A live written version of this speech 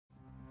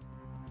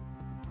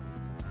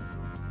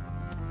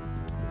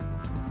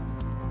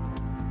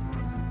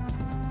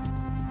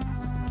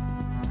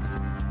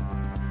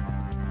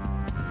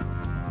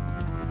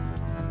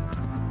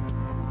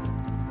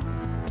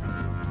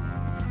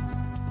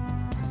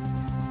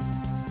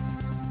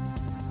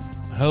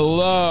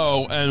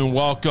Hello and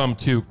welcome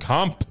to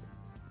Comp.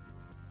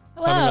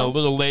 Hello. Coming a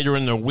little later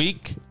in the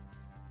week.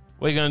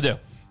 What are you going to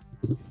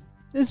do?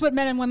 This is what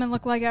men and women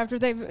look like after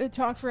they've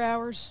talked for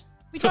hours.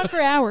 We talk for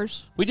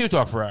hours. We do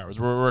talk for hours.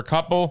 We're a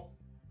couple,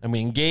 and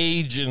we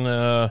engage in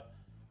the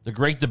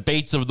great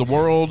debates of the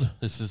world.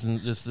 This is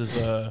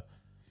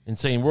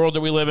insane world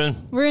that we live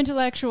in. We're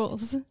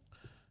intellectuals.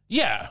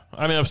 Yeah,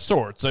 I mean, of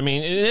sorts. I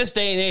mean, in this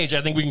day and age,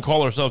 I think we can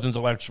call ourselves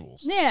intellectuals.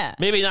 Yeah.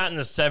 Maybe not in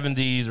the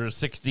 70s or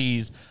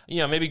 60s. You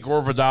know, maybe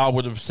Gore Vidal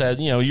would have said,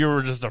 you know, you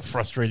were just a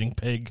frustrating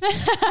pig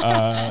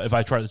if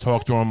I tried to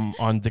talk to him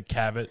on Dick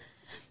Cavett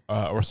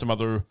or some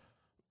other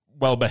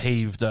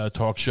well-behaved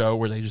talk show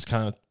where they just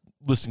kind of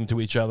listening to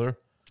each other.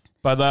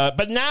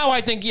 But now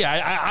I think,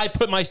 yeah, I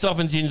put myself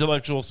into the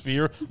intellectual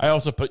sphere. I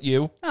also put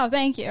you. Oh,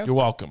 thank you. You're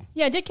welcome.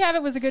 Yeah, Dick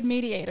Cavett was a good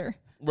mediator.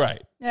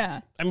 Right. Yeah.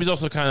 I mean, he's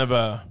also kind of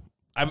a...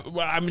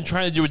 I've been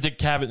trying to do a Dick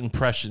Cavett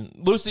impression.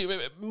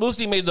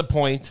 Lucy made the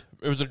point.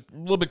 It was a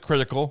little bit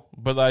critical,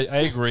 but I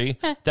agree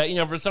that, you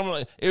know, for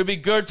someone, it would be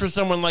good for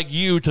someone like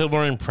you to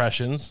learn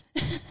impressions.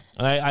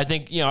 And I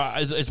think, you know,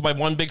 it's my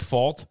one big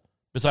fault,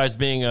 besides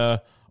being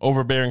a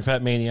overbearing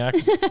fat maniac,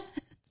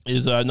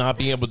 is not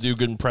being able to do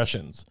good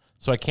impressions.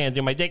 So I can't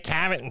do my Dick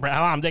Cavett impression.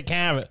 Hello, I'm Dick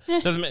Cavett.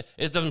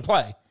 It doesn't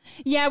play.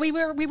 Yeah, we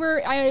were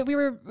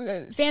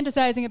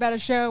fantasizing about a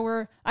show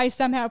where I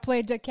somehow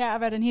played Dick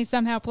Cavett and he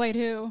somehow played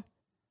who?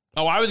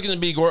 Oh, I was going to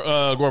be Gore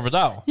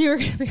Vidal. You were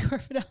going to be Gore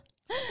Vidal.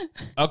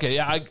 Okay,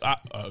 yeah,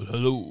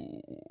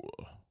 hello.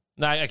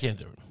 No, I can't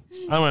do it.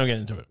 I don't want to get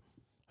into it.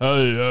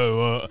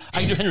 Hey, I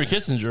can do Henry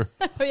Kissinger.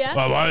 Oh, yeah?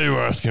 Why are you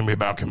asking me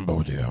about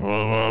Cambodia?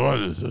 What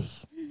is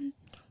this?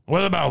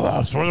 What about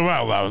Laos? What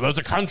about Laos? There's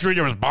a country,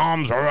 there was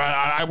bombs.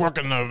 I work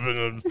in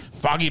the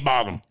Foggy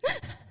Bottom,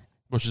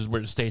 which is where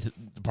the State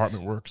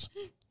Department works.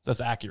 That's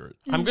accurate.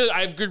 I'm good.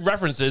 I have good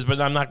references, but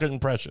I'm not good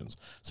impressions.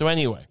 So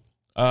anyway,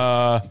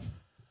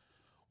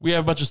 we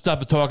have a bunch of stuff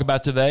to talk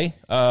about today.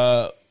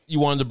 You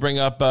wanted to bring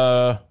up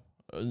a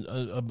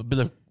bit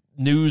of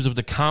news of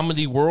the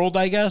comedy world,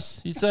 I guess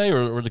you say,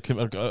 or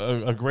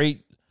a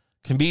great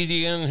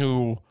comedian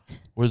who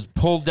was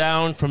pulled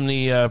down from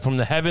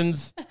the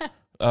heavens,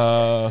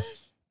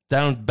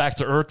 down back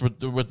to earth with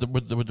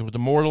the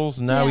mortals,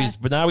 and now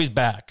he's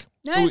back.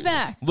 Now he's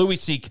back. Louis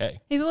C.K.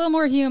 He's a little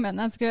more human.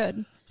 That's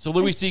good. So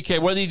Louis C.K.,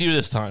 what did he do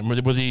this time?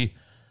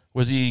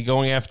 Was he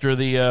going after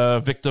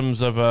the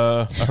victims of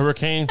a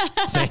hurricane,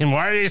 saying,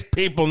 "Why are these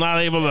people not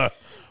able to?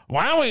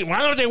 Why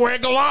don't they wear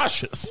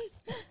galoshes?"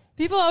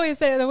 People always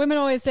say, the women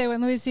always say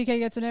when Louis C.K.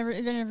 gets an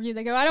interview,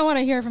 they go, "I don't want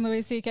to hear from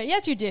Louis C.K."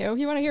 Yes, you do.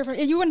 You want to hear from.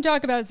 You wouldn't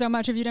talk about it so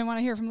much if you didn't want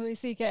to hear from Louis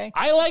C.K.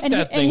 I like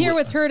that thing. And hear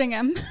what's hurting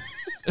him.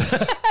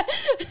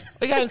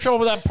 They got in trouble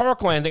with that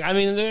Parkland thing. I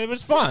mean, it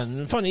was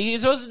fun.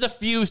 He's supposed to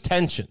diffuse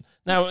tension.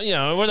 Now, you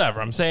know,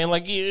 whatever. I'm saying,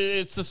 like,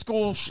 it's a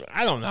school.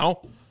 I don't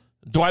know.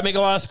 Do I make a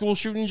lot of school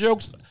shooting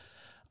jokes?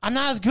 I'm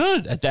not as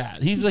good at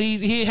that.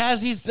 He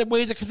has these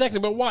ways of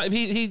connecting, but why?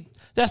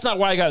 That's not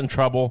why I got in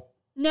trouble.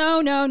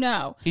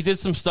 No. He did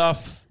some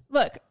stuff.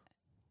 Look,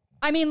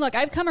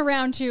 I've come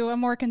around to a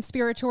more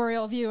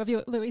conspiratorial view of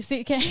Louis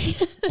C.K.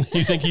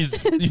 You think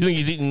he's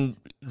eating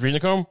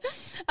adrenochrome?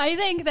 I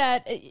think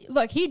that,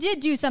 look, he did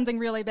do something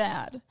really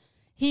bad.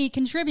 He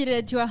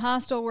contributed to a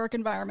hostile work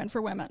environment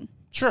for women.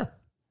 Sure.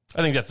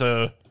 I think that's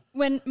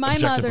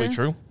objectively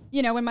true.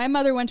 You know, when my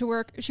mother went to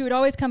work, she would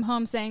always come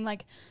home saying,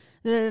 like,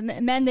 the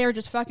men there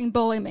just fucking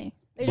bully me.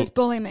 They just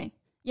bully me,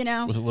 you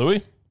know? Was it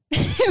Louis?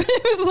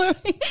 It was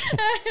Louis.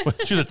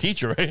 She was a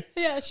teacher, right?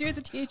 Yeah, she was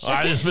a teacher.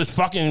 This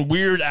fucking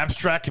weird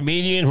abstract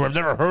comedian who I've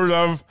never heard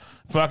of.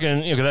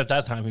 Fucking, you know, because at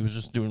that time he was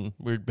just doing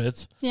weird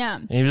bits. Yeah.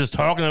 And he was just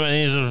talking about,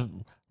 and he was just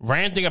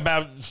ranting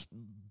about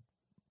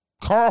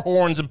car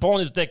horns and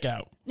pulling his dick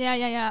out.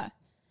 Yeah.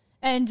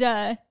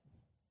 And,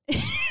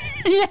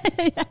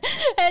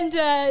 And,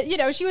 you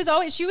know, she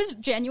was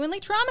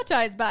genuinely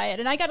traumatized by it.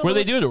 And I got What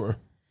did they do to her?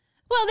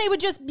 Well, they would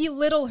just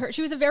belittle her.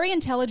 She was a very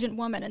intelligent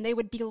woman, and they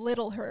would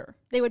belittle her.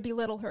 What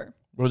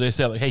would they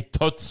say? Like, hey,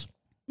 toots?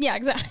 Yeah,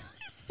 exactly.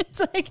 It's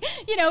like,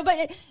 you know,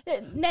 but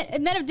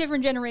men of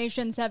different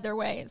generations have their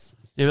ways.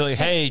 They'd be like,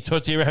 hey,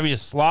 toots, you ever have you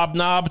slob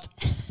knobbed?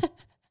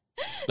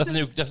 That's a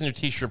new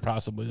T-shirt,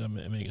 possibly. I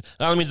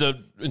don't mean to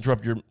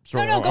interrupt your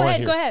story. No, go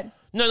ahead.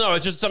 No,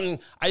 it's just something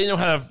I didn't know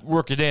how to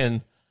work it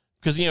in.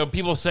 Because, you know,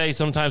 people say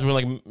sometimes when,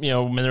 like, you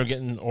know, men are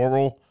getting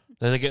oral,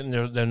 that they're getting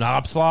their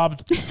knob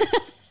slobbed.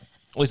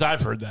 At least I've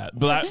heard that.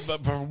 But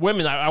for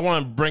women, I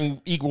want to bring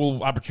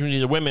equal opportunity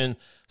to women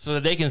so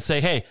that they can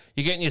say, hey,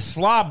 you're getting your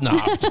slob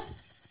knobbed.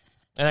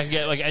 And I can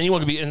get, like,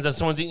 anyone could be, and then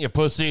someone's eating your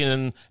pussy, and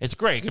then it's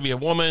great. It could be a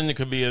woman. It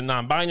could be a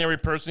non-binary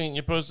person eating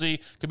your pussy.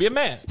 It could be a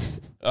man.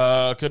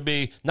 Could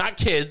be not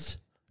kids,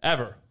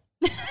 ever.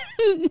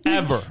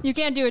 Ever. You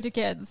can't do it to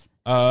kids.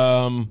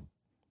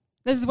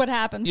 This is what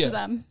happens to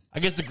them. I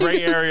guess the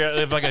gray area,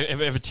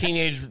 if a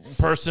teenage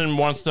person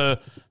wants to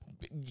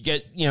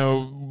get, you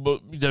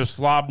know, their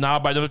slob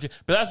knob by the,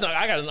 but that's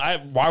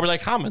not. Why would I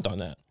comment on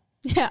that?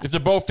 Yeah. If they're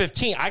both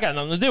 15, I got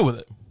nothing to do with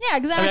it. Yeah,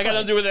 exactly. I mean, I got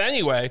nothing to do with it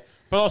anyway.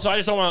 But also, I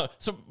just don't want to.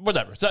 So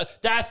whatever. So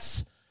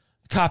that's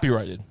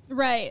copyrighted.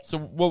 Right. So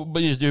what?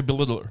 But you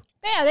belittle her.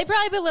 Yeah, they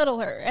probably belittle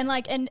her, and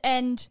like,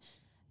 and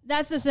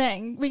that's the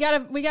thing. We gotta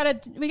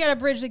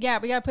bridge the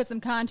gap. We gotta put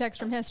some context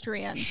from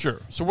history in.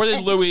 Sure. So where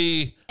did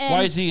Louis?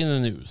 Why is he in the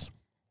news?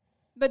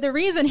 But the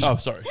reason. Oh,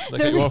 sorry.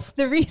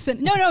 The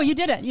reason. No, you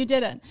didn't. You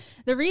didn't.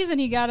 The reason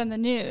he got in the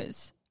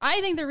news. I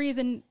think the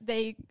reason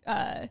they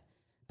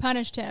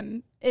punished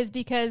him is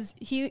because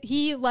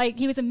he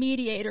was a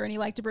mediator and he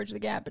liked to bridge the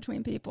gap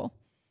between people.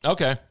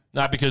 Okay,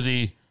 not because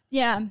he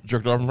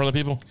jerked off in front of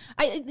people.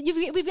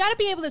 We've got to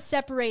be able to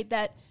separate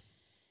that.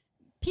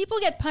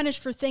 People get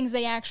punished for things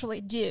they actually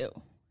do,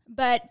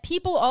 but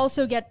people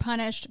also get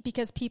punished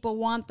because people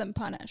want them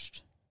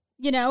punished.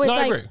 You know, it's I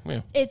like agree.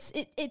 Yeah. it's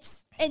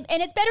it's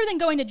better than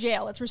going to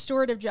jail. It's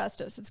restorative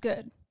justice. It's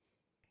good.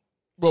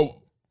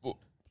 Well,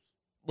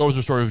 what was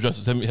restorative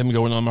justice? Him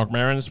going on Mark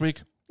Maron this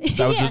week?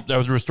 That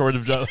was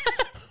restorative justice.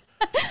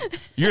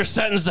 You're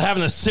sentenced to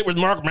having to sit with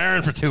Mark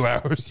Maron for 2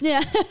 hours.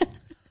 Yeah.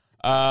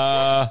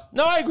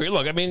 No, I agree.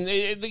 Look, I mean,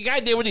 the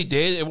guy did what he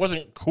did. It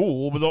wasn't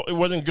cool, but it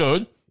wasn't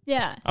good.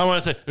 Yeah. I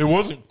want to say it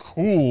wasn't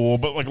cool,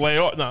 but like lay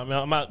off. No,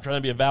 I'm not trying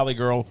to be a valley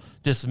girl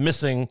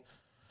dismissing.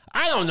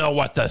 I don't know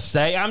what to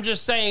say. I'm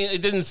just saying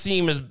it didn't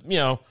seem as, you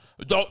know,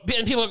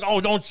 and people are like, oh,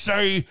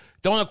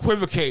 don't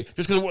equivocate.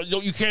 Just because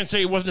you can't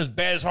say it wasn't as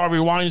bad as Harvey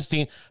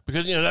Weinstein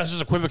because, you know, that's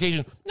just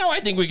equivocation. No,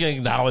 I think we can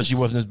acknowledge he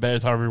wasn't as bad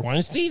as Harvey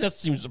Weinstein. That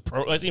seems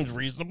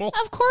reasonable.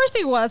 Of course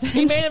he wasn't.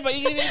 He made it, but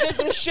he did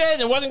some shit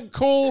and it wasn't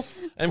cool.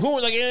 And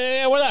who, like,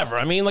 whatever.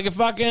 I mean, like a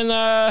fucking,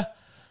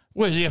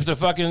 what, does he have to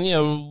fucking, you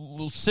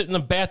know, sit in a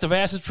bath of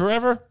acid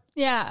forever?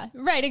 Yeah,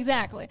 right,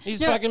 exactly.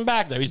 He's fucking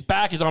back there. He's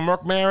back. He's on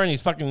Mark Maron.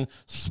 He's fucking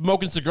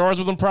smoking cigars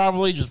with him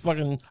probably. Just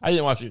fucking, I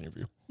didn't watch the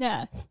interview.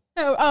 Yeah.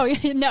 Oh,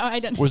 no,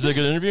 I didn't. Was it a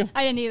good interview?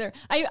 I didn't either.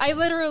 I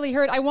literally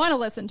heard, I want to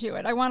listen to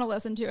it.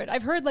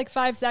 I've heard like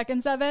 5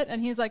 seconds of it,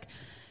 and he's like,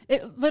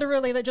 it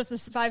literally, just the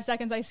 5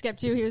 seconds I skipped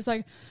to, he was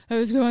like, I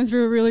was going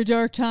through a really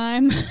dark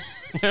time.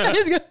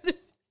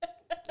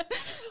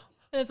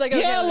 It's like,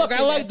 okay, yeah, look,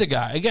 I like the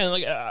guy. Again,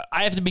 like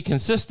I have to be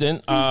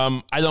consistent.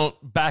 I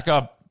don't back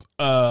up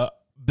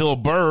Bill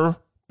Burr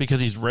because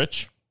he's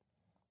rich.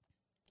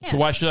 Yeah. So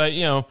why should I,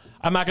 you know,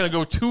 I'm not going to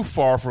go too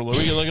far for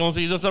Louis unless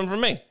he does something for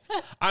me.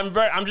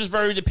 I'm just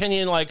very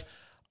opinion, like,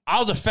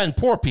 I'll defend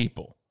poor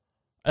people.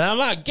 And I'm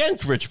not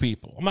against rich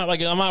people. I'm not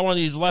one of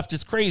these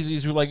leftist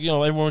crazies who, like, you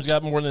know, everyone's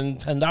got more than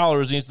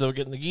 $10 and needs to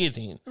get in the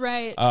guillotine.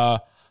 Right.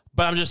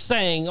 But I'm just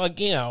saying,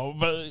 like, you know,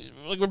 but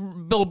like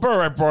Bill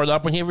Burr I brought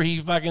up whenever he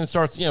fucking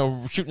starts, you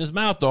know, shooting his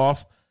mouth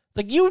off. It's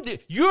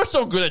like, you're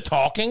so good at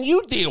talking,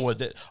 you deal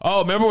with it.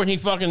 Oh, remember when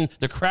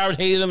the crowd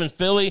hated him in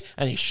Philly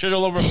and he shit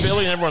all over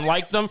Philly and everyone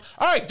liked them?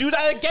 All right, do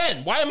that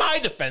again. Why am I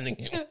defending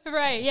him?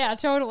 Right, yeah,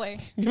 totally.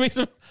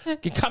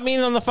 Cut me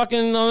in on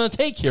the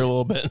take here a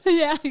little bit.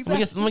 Yeah,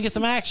 exactly. Let me get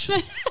some action.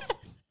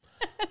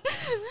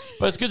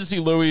 But it's good to see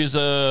Louis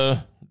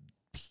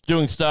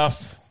doing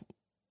stuff.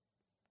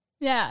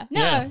 Yeah.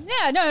 No,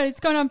 it's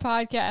going on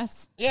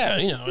podcasts. Yeah,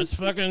 you know, it's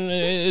fucking,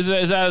 is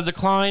that a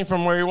decline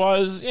from where he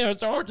was? You know,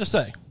 it's hard to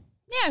say.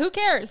 Yeah, who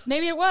cares?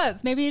 Maybe it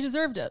was. Maybe he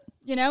deserved it.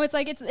 You know, it's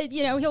like,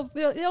 you know,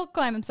 he'll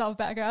climb himself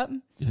back up.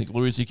 You think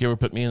Louis C.K. would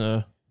put me in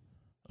a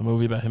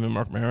movie about him and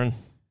Mark Maron?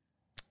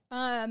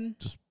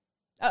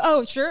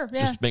 Oh, sure,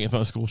 yeah. Just making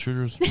fun of school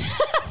shooters?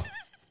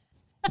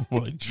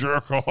 Like,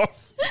 jerk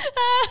off?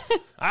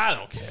 I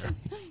don't care.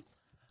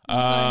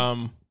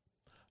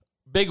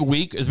 Big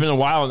week. It's been a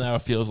while now,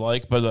 it feels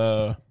like,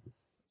 but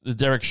the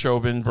Derek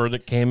Chauvin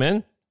verdict came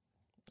in,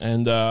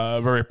 and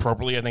very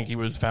appropriately, I think he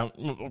was found.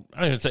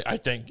 I didn't say I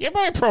think. Yeah,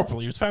 very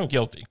appropriately, he was found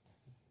guilty.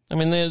 I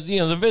mean,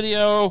 the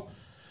video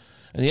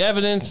and the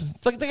evidence.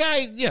 It's like the guy.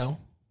 You know,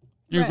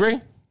 you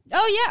agree?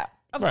 Oh yeah,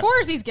 of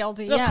course he's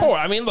guilty. Of course.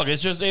 I mean, look,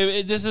 it's just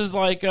this is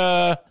like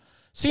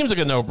seems like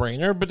a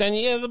no-brainer, but then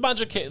a bunch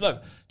of cases.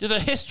 Look, there's a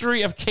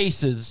history of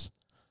cases.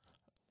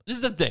 This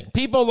is the thing.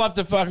 People love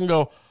to fucking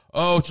go,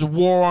 oh, it's a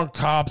war on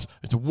cops.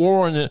 It's a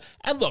war on the...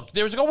 And look,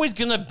 there's always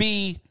going to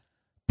be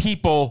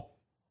people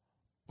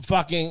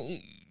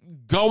fucking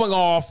going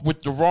off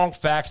with the wrong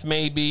facts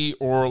maybe,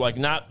 or like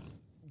not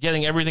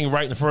getting everything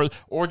right in the first,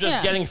 or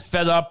just getting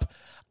fed up.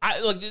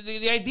 Look,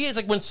 the idea is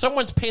like when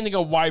someone's painting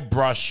a wide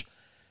brush,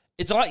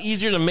 it's a lot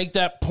easier to make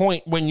that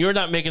point when you're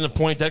not making the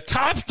point that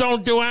cops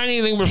don't do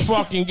anything but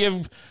fucking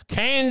give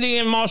candy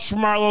and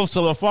marshmallows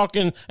to the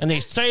fucking, and they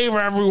save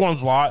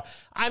everyone's lot.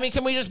 I mean,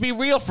 can we just be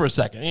real for a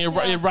second? You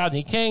know,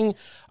 Rodney King,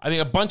 I think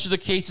a bunch of the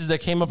cases that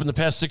came up in the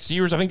past 6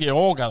 years, I think they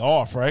all got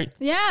off, right?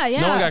 Yeah.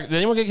 Did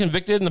anyone get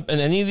convicted in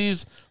any of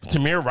these?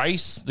 Tamir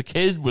Rice, the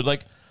kid, would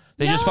like,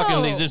 the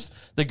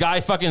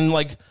guy fucking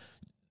like,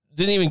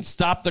 didn't even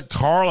stop the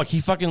car. Like,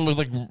 he fucking was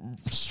like,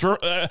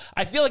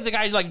 I feel like the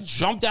guy like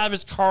jumped out of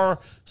his car,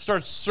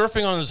 started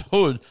surfing on his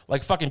hood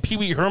like fucking Pee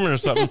Wee Herman or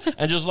something,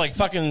 and just like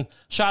fucking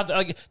shot.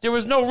 Like, there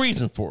was no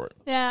reason for it.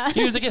 Yeah.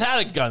 He was like, it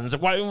had a gun. It's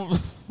like, why? What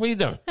are you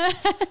doing?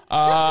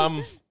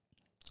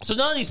 So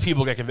none of these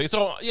people get convicted.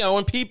 So, you know,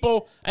 when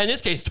people, and in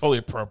this case, totally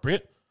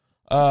appropriate.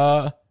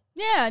 Look,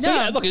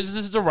 Look, this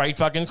is the right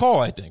fucking call,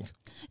 I think.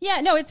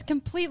 Yeah, no, it's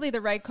completely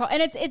the right call,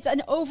 and it's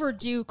an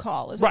overdue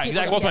call. Is what Right, people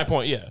exactly. don't What's my get.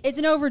 point? Yeah. It's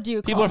an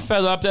overdue People call. are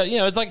fed up that,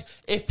 it's like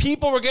if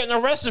people were getting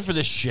arrested for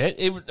this shit,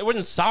 it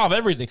wouldn't solve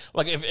everything.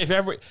 Like if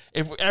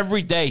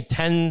every day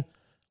 10,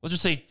 let's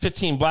just say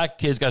 15 black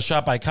kids got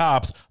shot by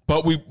cops,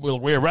 but we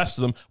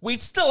arrested them, we'd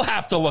still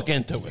have to look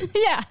into it.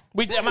 Yeah.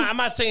 I'm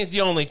not saying it's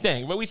the only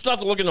thing, but we still have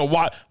to look into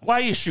why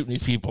are you shooting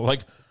these people?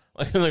 Like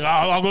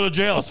I'll go to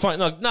jail. It's fine.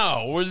 Like,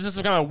 no, is this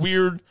some kind of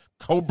weird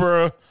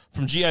Cobra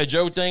from G.I.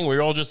 Joe thing where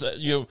you're all just, then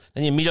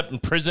you meet up in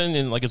prison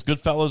and like it's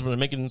Goodfellas when they're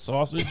making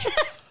sausage?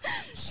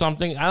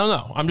 Something. I don't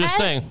know. I'm just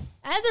saying.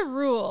 As a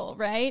rule,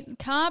 right?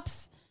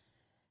 Cops,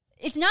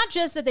 it's not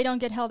just that they don't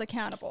get held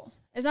accountable.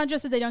 It's not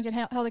just that they don't get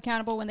held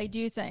accountable when they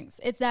do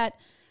things. It's that,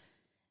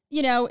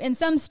 in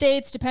some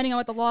states, depending on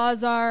what the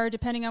laws are,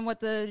 depending on what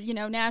the,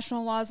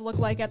 national laws look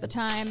like at the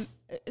time,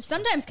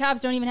 sometimes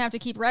cops don't even have to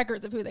keep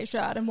records of who they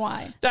shot and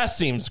why. That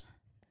seems,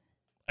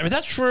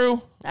 that's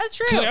true. That's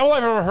true. All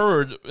I've ever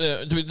heard,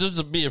 just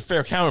to be a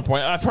fair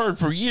counterpoint, I've heard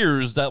for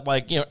years that,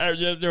 like,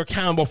 they're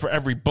accountable for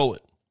every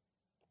bullet.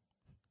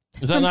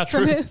 Is that not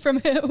true? From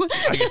who?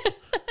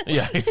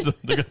 Yeah.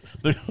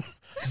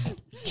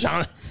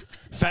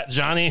 Fat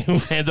Johnny who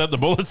hands out the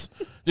bullets.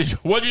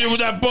 What'd you do with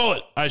that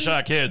bullet? I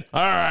shot a kid.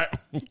 All right.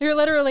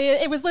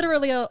 It was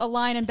literally a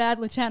line in Bad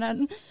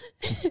Lieutenant.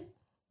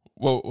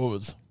 What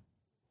was?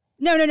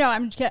 No,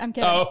 I'm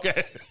kidding. Oh,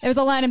 okay. It was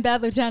a line in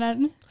Bad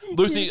Lieutenant.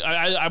 Lucy,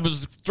 I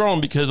was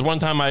thrown because one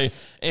time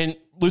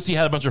Lucy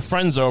had a bunch of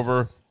friends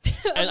over,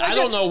 and I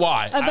don't know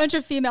why. A bunch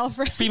of female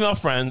friends. Female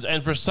friends,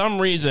 and for some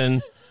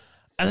reason,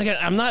 and again,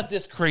 I'm not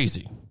this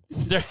crazy.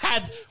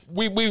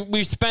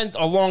 We spent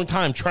a long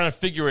time trying to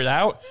figure it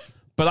out,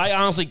 but I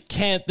honestly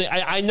can't.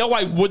 I know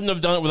I wouldn't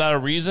have done it without a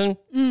reason,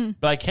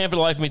 but I can't for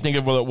the life of me think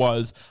of what it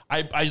was.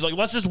 I was like,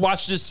 let's just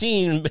watch this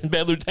scene in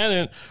Bad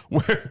Lieutenant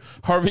where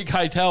Harvey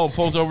Keitel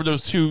pulls over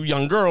those two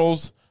young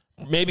girls,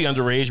 maybe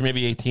underage,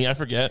 maybe 18, I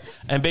forget,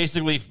 and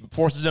basically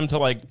forces them to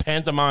like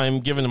pantomime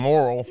giving them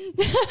oral,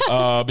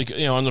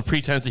 because, on the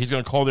pretense that he's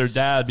going to call their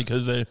dad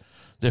because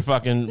they're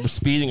fucking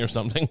speeding or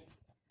something.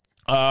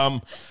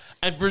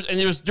 And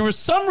there was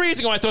some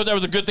reason why I thought that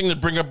was a good thing to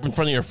bring up in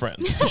front of your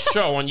friends to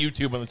show on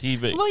YouTube on the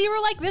TV. Well, you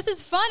were like, "This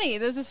is funny.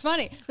 This is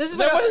funny. This is."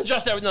 That wasn't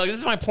just that. No, this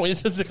is my point.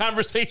 This is the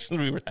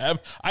conversation we would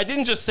have. I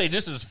didn't just say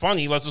this is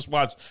funny. Let's just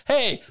watch.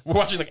 Hey, we're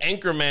watching like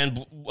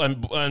Anchorman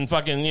and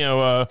fucking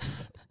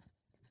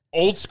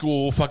old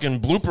school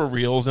fucking blooper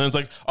reels, and it's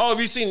like, oh, have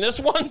you seen this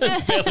one?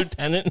 Bad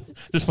Lieutenant.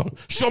 Just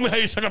show me how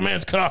you suck a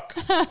man's cock.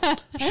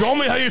 Show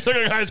me how you suck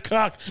a guy's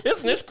cock.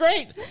 Isn't this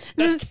great?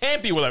 That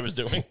can't be what I was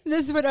doing.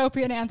 This is what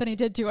Opie and Anthony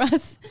did to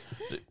us.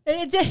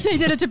 They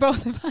did it to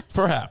both of us.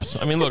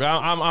 Perhaps. I mean, look,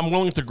 I'm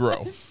willing to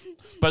grow,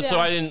 but so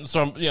I didn't.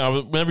 So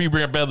whenever you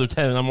bring up Bad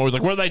Lieutenant, I'm always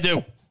like, what did I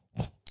do?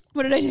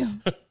 What did I do?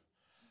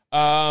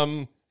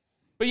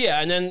 But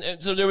yeah, and then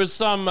so there was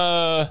some.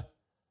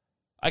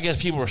 I guess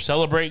people were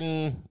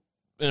celebrating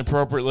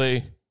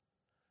inappropriately.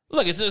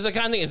 Look, it's the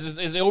kind of thing.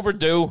 It's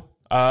overdue.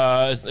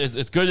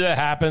 It's good that it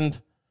happened,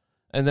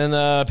 and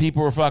then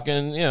people were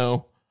fucking.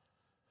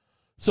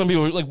 Some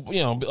people were like,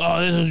 oh,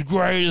 this is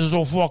great. This is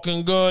so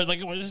fucking good. Like,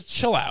 just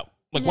chill out.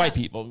 Like white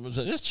people,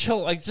 just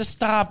chill. Like, just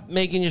stop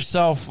making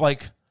yourself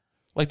like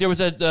there was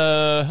that.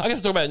 I guess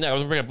we'll talk about it now.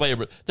 We'll bring it up later.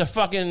 But the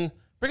fucking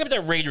bring up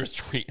that Raiders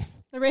tweet.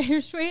 The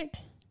Raiders tweet.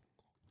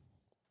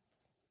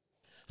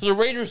 So the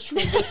Raiders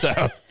tweet this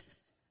out.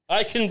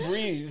 I can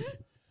breathe.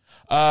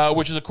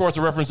 Which is, of course,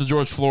 a reference to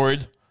George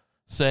Floyd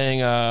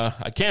saying,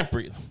 I can't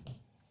breathe.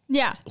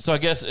 Yeah. So I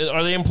guess,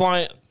 are they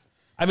implying...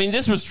 I mean,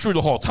 this was true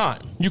the whole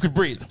time. You could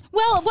breathe.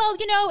 Well,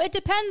 it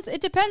depends. It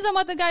depends on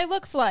what the guy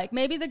looks like.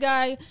 Maybe the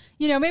guy,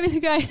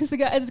 is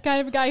the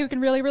kind of a guy who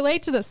can really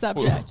relate to this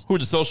subject. Who,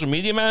 the social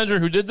media manager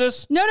who did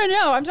this? No.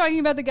 I'm talking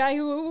about the guy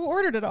who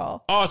ordered it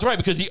all. Oh, that's right,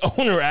 because the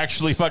owner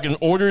actually fucking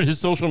ordered his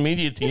social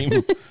media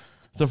team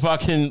to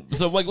fucking...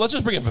 So, like, let's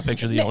just bring up a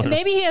picture of the owner.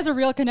 Maybe he has a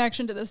real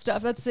connection to this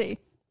stuff. Let's see.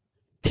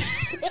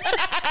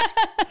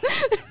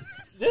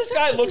 This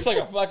guy looks like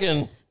a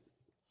fucking...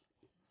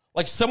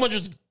 Like someone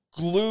just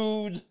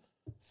glued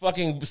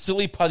fucking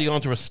silly putty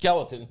onto a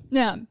skeleton.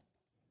 Yeah.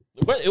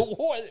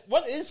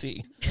 What is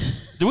he?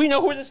 Do we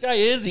know who this guy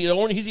is? He's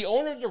the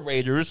owner of the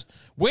Raiders.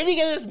 Where did he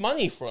get his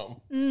money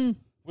from?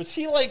 Was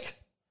he like...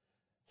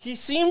 He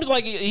seems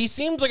like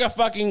a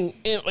fucking...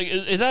 Like,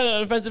 is that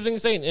an offensive thing to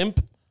say, an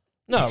imp?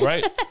 No,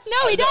 right?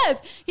 No, he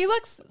does. He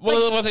looks...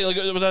 Well, was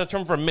that a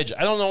term for a midget?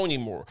 I don't know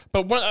anymore.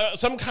 But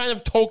some kind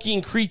of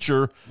Tolkien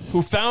creature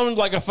who found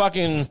like a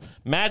fucking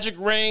magic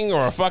ring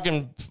or a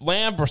fucking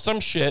lamp or some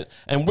shit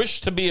and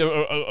wished to be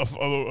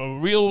a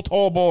real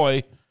tall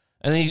boy,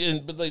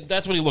 and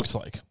that's what he looks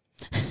like.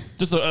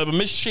 Just a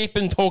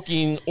misshapen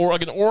Tolkien, or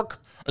like an orc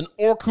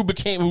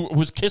who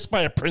was kissed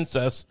by a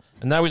princess.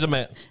 And now he's a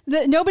man.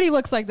 Nobody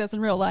looks like this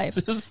in real life.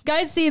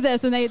 Guys see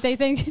this and they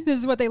think this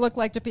is what they look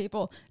like to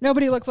people.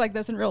 Nobody looks like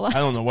this in real life. I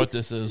don't know what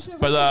this is.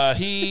 But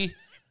he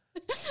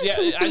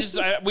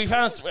Yeah, we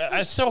found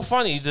it's so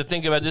funny to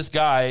think about this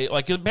guy.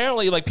 Like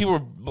apparently,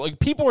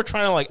 people were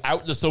trying to like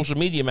out the social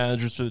media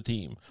managers for the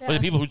team, like the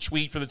people who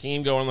tweet for the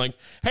team, going like,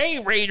 "Hey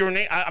Raider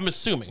Nation," I'm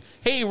assuming,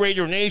 "Hey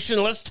Raider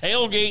Nation, let's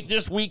tailgate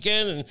this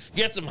weekend and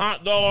get some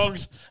hot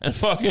dogs and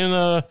fucking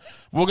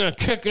we're gonna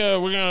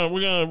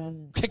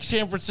kick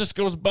San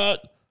Francisco's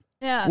butt."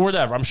 Yeah,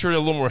 whatever. I'm sure they're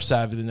a little more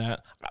savvy than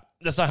that.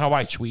 That's not how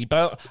I tweet,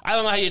 but I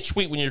don't know how you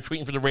tweet when you're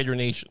tweeting for the Raider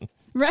Nation.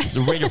 Right.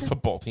 The Raider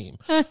football team.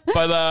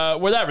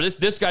 But whatever.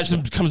 This guy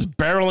just comes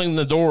barreling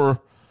the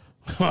door.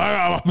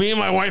 Me and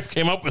my wife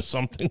came up with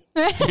something.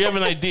 You have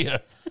an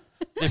idea.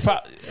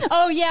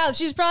 Oh yeah,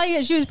 she was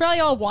probably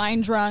all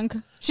wine drunk.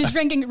 She's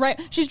drinking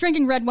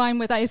red wine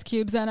with ice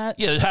cubes in it.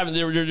 Yeah,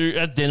 they're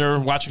at dinner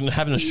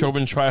having a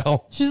Chauvin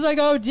trial. She's like,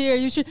 "Oh dear,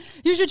 you should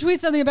tweet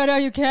something about how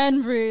you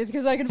can breathe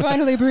because I can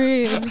finally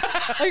breathe."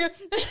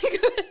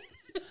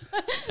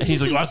 And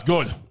he's like, "That's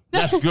good.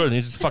 That's good." And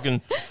he's just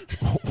fucking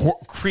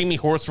creamy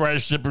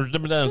horseradish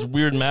dipping down his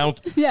weird mouth.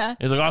 Yeah.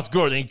 He's like, "Oh, that's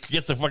good." And he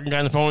gets the fucking guy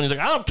on the phone. And he's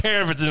like, "I don't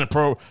care if it's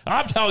inappropriate.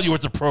 I'm telling you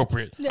it's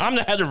appropriate. Yeah. I'm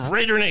the head of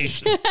Raider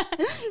Nation."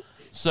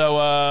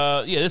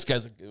 So, this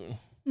guy's a goon.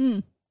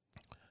 Mm.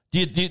 Do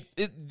you think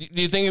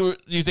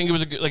it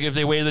was like if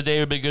they waited a day,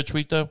 it would be a good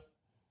tweet though?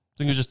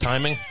 Think it was just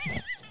timing?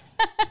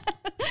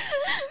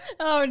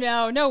 Oh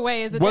no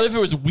way! Is it? What if it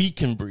was "We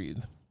can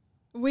breathe"?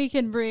 We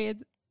can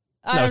breathe.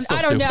 I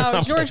don't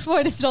know. George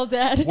Floyd is still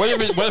dead. What if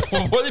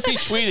he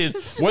tweeted?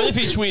 What if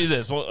he tweeted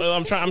this? Well,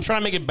 I'm trying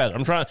to make it better.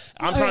 I'm trying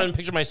to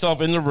picture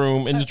myself in the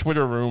room, in the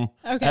Twitter room,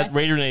 at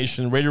Raider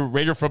Nation,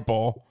 Raider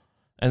football,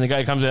 and the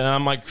guy comes in, and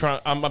I'm like,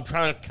 I'm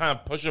trying to kind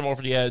of push him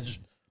over the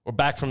edge or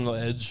back from the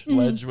ledge,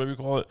 whatever you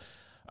call it.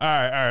 All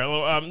right.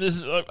 Well, this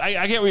is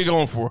I get what you're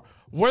going for.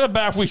 What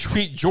about if we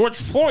tweet "George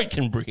Floyd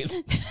can breathe"?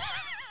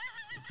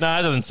 Nah,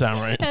 that doesn't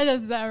sound right. That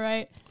doesn't sound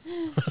right.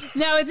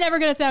 No, it's never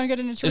going to sound good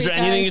in a tweet. Is there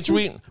anything you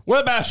tweet?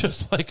 What about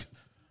just like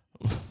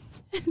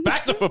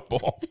back to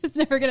football? It's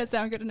never going to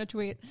sound good in a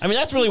tweet. I mean,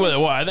 that's really what it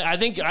was. I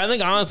think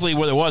honestly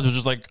what it was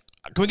just like,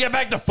 can we get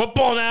back to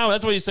football now?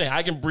 That's what you say.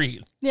 I can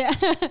breathe. Yeah.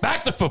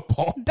 Back to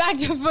football. Back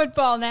to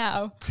football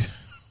now.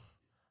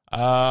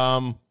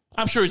 I'm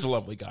sure he's a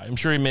lovely guy. I'm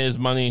sure he made his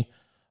money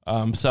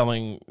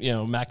selling,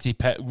 maxi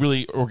pad,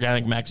 really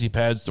organic maxi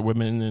pads to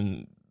women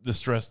in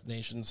distressed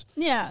nations.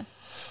 Yeah.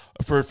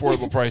 For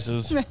affordable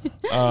prices,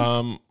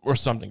 or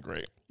something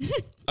great.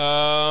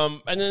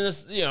 And then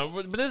this,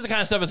 but this is the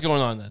kind of stuff that's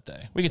going on that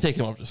day. We can take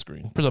him off the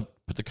screen. Put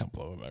the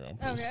Campolo back on,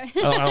 please.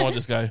 Okay. I don't want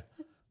this guy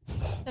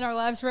in our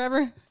lives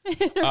forever. He's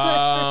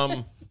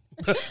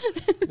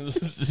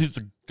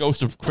the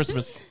ghost of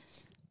Christmas.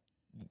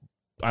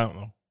 I don't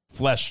know,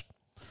 flesh.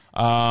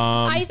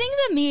 I think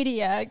the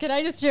media. Can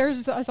I just share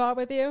a thought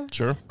with you?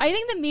 Sure. I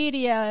think the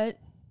media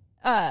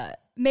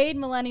made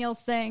millennials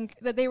think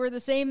that they were the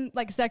same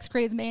like sex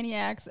crazed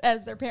maniacs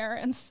as their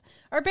parents.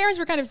 Our parents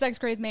were kind of sex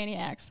crazed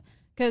maniacs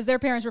because their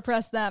parents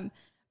repressed them.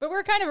 But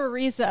we're kind of a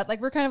reset.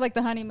 Like we're kind of like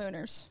the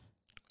honeymooners.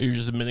 You're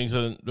just admitting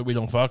that we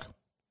don't fuck?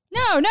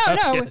 No.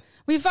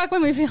 We fuck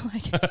when we feel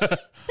like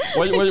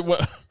it.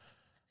 What?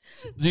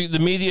 The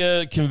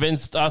media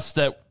convinced us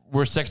that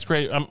we're sex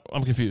crazed.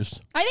 I'm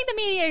confused. I think the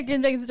media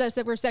convinced us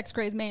that we're sex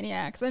crazed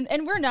maniacs, and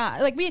we're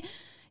not. Like we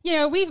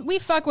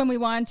fuck when we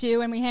want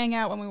to, and we hang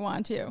out when we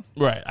want to.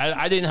 Right.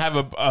 I didn't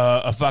have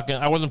a fucking.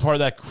 I wasn't part of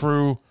that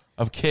crew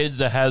of kids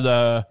that had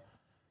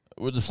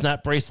with the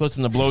snap bracelets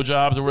and the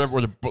blowjobs or whatever,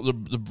 or the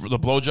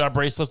blowjob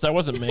bracelets. That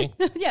wasn't me.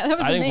 Yeah, that wasn't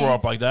me. I didn't grow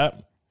up like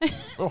that.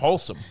 We're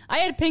wholesome. I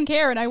had pink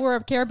hair and I wore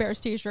a Care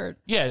Bears t-shirt.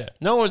 Yeah.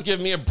 No one's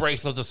giving me a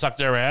bracelet to suck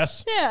their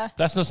ass. Yeah.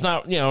 That's just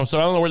not, so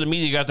I don't know where the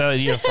media got that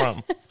idea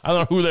from. I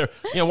don't know who they're,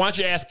 why don't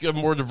you ask a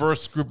more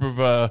diverse group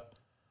of,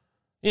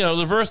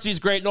 diversity is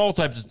great and all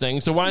types of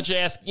things. So why don't you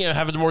ask,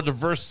 have a more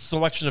diverse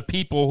selection of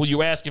people who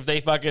you ask if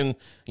they fucking,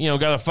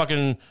 got a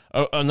fucking,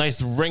 a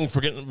nice ring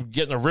for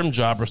getting a rim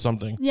job or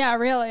something. Yeah,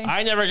 really.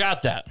 I never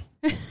got that.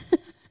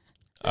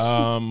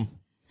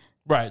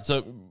 Right.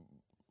 So,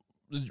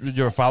 did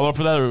you have a follow-up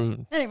for that? Or?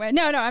 Anyway,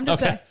 no, I'm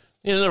just saying.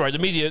 Yeah, no, right. The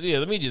media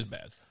is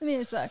bad. The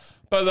media sucks.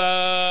 But,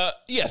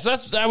 so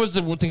that was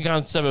the thing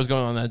kind of stuff that was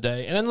going on that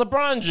day. And then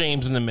LeBron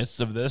James, in the midst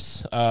of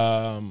this,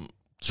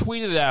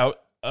 tweeted out,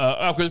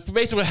 because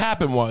basically what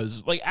happened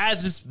was, like,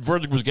 as this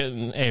verdict was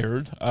getting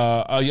aired,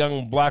 a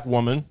young black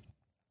woman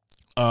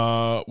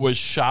was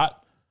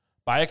shot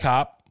by a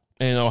cop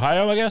in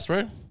Ohio, I guess,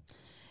 right?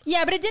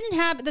 Yeah, but it didn't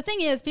happen. The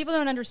thing is, people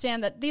don't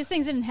understand that these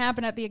things didn't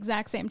happen at the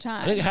exact same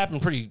time. I think it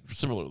happened pretty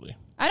similarly.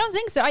 I don't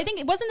think so. I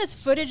think it wasn't this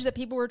footage that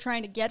people were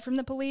trying to get from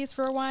the police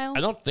for a while. I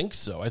don't think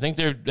so. I think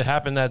it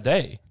happened that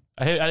day.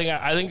 I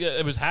think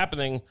it was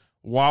happening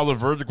while the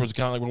verdict was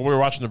kind of like when we were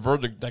watching the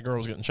verdict. That girl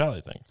was getting shot, I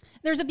think.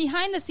 There's a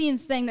behind the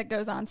scenes thing that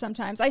goes on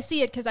sometimes. I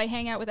see it because I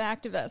hang out with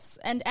activists.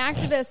 And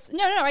activists,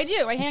 no, I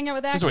do. I hang out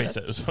with activists. That's what he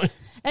said. It was funny.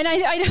 And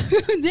I know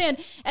who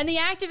did. And the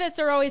activists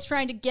are always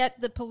trying to get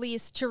the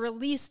police to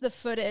release the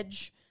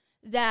footage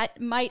that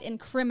might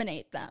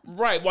incriminate them.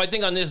 Right. Well, I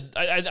think on this,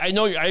 I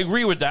know, I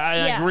agree with that.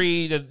 I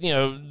agree that,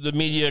 the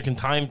media can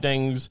time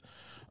things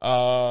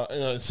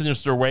in a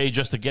sinister way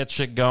just to get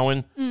shit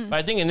going. But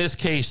I think in this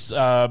case,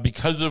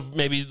 because of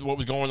maybe what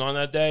was going on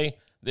that day,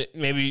 that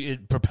maybe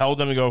it propelled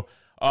them to go,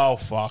 oh,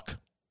 fuck.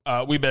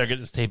 We better get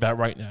this tape out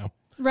right now.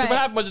 Right. So what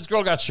happened was this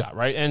girl got shot,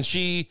 right? And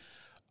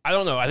I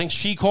don't know. I think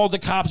she called the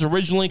cops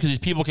originally because these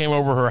people came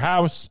over her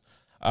house.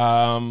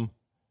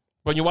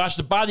 When you watch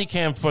the body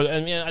cam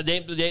footage,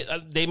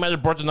 and they might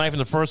have brought the knife in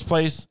the first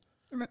place,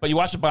 but you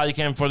watch the body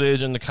cam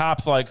footage, and the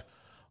cops like,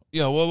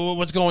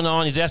 what's going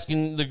on? He's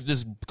asking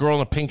this girl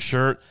in a pink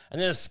shirt, and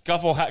then a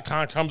scuffle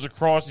kind of comes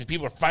across. These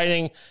people are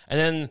fighting, and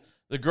then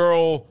the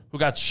girl who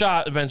got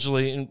shot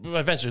eventually, it's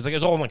like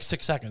it's all in like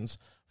 6 seconds.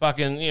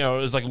 Fucking,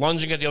 is like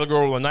lunging at the other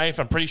girl with a knife.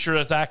 I'm pretty sure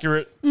that's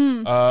accurate.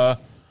 I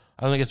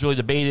don't think it's really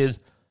debated.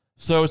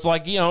 So it's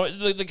like,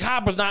 the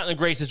cop was not in a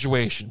great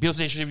situation. People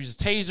say she should have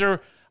used a taser.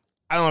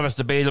 I don't know if it's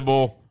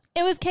debatable.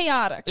 It was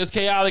chaotic.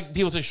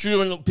 People say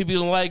shoot people in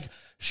the leg.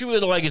 Shoot in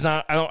the leg is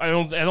not. I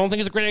don't think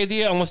it's a great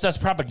idea unless that's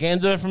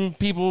propaganda from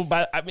people.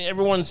 But I mean,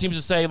 everyone seems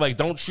to say like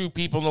don't shoot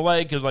people in the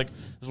leg because like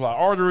there's a lot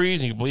of arteries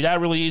and you can bleed out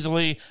really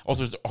easily.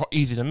 Also, it's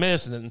easy to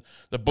miss, and then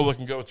the bullet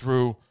can go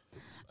through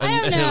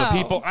and hit other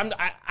people.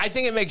 I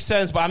think it makes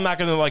sense, but I'm not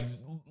going to like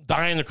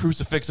die in the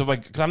crucifix of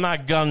like because I'm not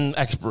a gun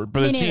expert.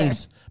 But it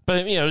seems.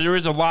 But there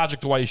is a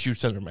logic to why you shoot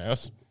center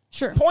mass.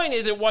 Sure. Point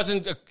is, it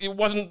wasn't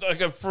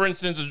like for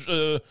instance,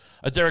 a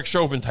Derek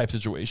Chauvin type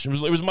situation.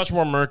 It was much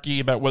more murky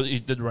about whether he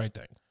did the right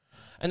thing.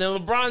 And then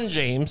LeBron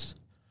James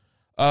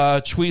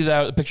tweeted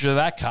out a picture of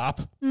that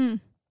cop, and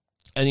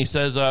he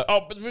says,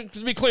 but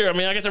to be clear, I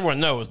mean, I guess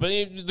everyone knows, but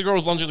the girl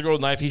was lunging the girl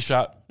with a knife. He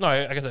shot. No,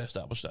 I guess I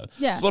established that.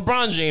 Yeah. So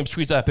LeBron James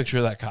tweets out a picture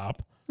of that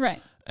cop.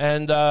 Right.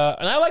 And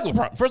I like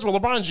LeBron. First of all,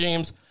 LeBron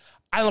James,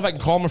 I don't know if I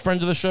can call him a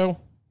friend of the show.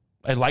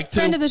 I'd like to.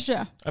 Friend of the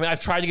show. I mean,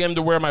 I've tried to get him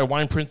to wear my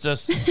Wine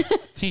Princess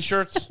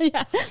T-shirts.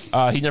 Yeah.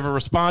 He never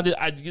responded.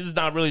 This is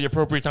not really the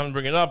appropriate time to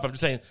bring it up. I'm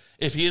just saying,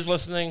 if he is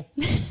listening,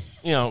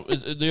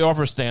 the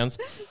offer stands.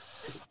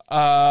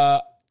 Yeah,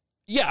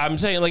 I'm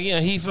saying, like,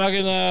 he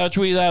fucking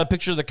tweeted out a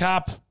picture of the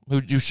cop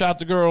who shot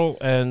the girl,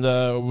 and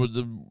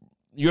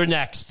you're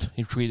next,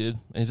 he tweeted.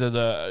 And he said,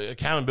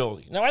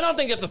 accountability. Now, I don't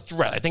think it's a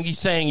threat. I think he's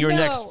saying you're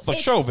next, like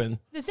Chauvin.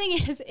 The thing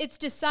is, it's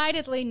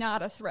decidedly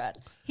not a threat.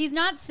 He's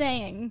not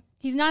saying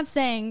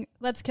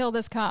let's kill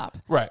this cop.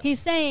 Right. He's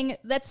saying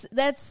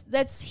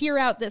let's hear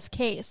out this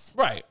case.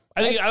 Right.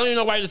 I don't even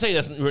know why to say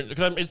this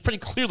because it's pretty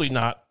clearly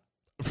not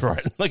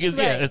right. Like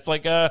it's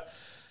like now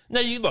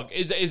you look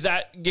is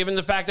that given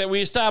the fact that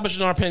we established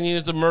in our opinion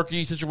it's a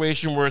murky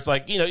situation where it's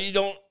like you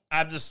don't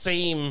have the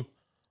same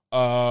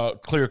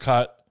clear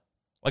cut.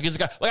 Like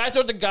I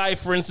thought the guy,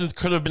 for instance,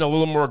 could have been a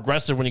little more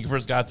aggressive when he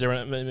first got there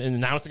and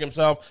announcing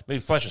himself. Maybe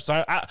flesh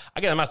aside.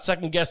 Again, I'm not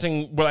second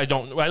guessing what I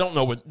don't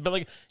know. But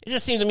like it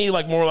just seemed to me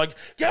like more like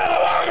get on the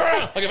fucking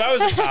ground. Like if I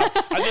was a cop,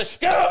 I'd just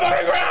get on the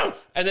fucking ground.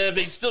 And then if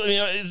they still,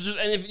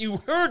 and if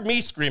you heard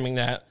me screaming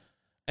that,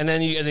 and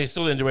then they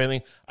still didn't do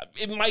anything,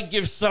 it might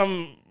give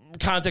some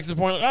context to the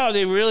point. Like,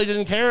 they really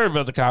didn't care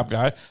about the cop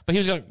guy, but he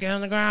was going get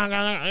on the ground.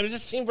 It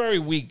just seemed very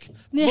weak.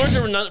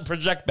 Learn to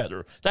project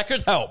better. That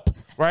could help.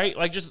 Right?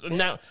 Like, just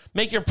now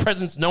make your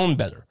presence known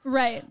better.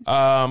 Right.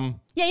 Yeah,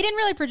 he didn't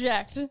really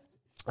project.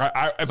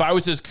 If I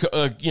was his,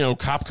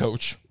 cop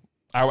coach,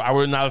 I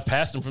would not have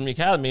passed him from the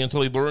academy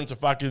until he learned to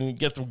fucking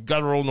get some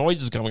guttural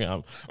noises coming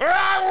out.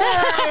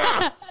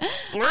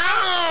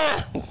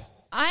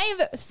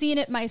 I've seen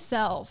it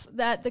myself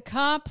that the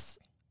cops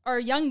are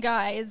young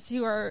guys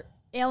who are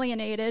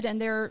alienated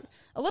and they're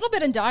a little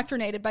bit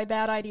indoctrinated by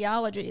bad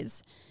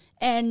ideologies,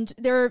 and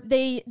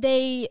they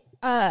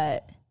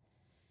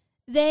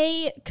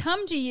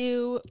come to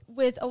you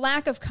with a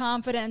lack of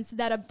confidence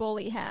that a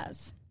bully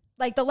has.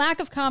 Like the lack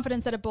of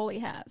confidence that a bully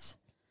has.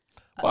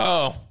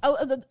 Well,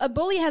 a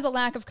bully has a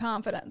lack of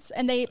confidence,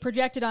 and they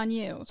project it on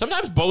you.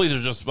 Sometimes bullies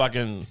are just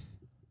fucking...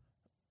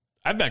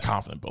 I've met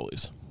confident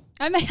bullies.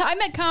 I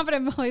met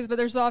confident bullies, but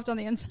they're soft on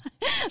the inside.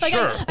 Like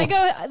sure.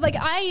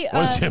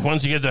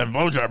 Once you get that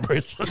blowjob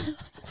bracelet,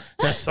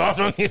 that's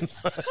soft on the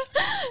inside.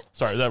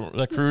 Sorry,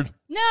 that crude?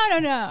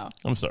 No.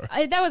 I'm sorry.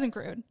 That wasn't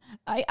crude.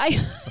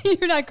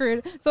 You're not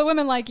crude, but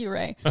women like you,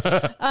 Ray.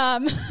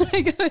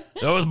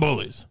 Those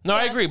bullies. No,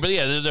 I agree, but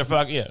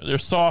they're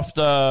soft.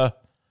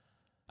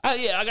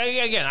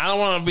 Again, I don't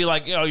want to be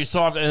like, you're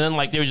soft, and then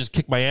like they would just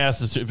kick my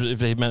ass if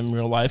they met in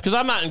real life, because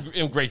I'm not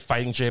in great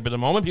fighting shape at the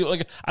moment. People,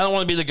 like, I don't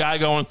want to be the guy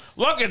going,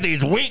 look at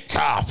these weak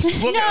cops.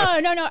 No.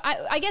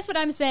 I guess what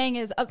I'm saying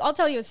is, I'll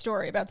tell you a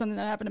story about something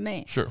that happened to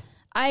me. Sure.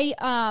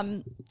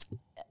 I'm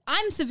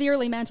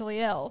severely mentally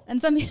ill, and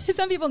some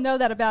people know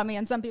that about me,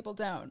 and some people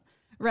don't.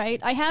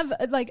 Right? I have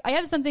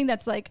something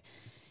that's like,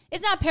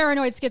 it's not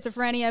paranoid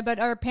schizophrenia, but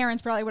our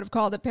parents probably would have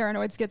called it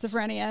paranoid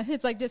schizophrenia.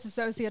 It's like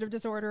dissociative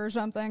disorder or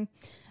something.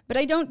 But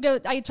I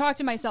talk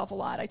to myself a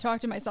lot.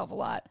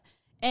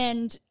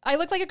 And I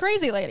look like a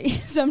crazy lady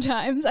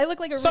sometimes. I look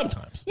like a...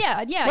 Sometimes.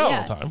 Yeah. Not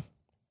all the time.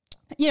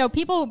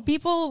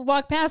 People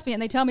walk past me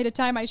and they tell me to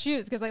tie my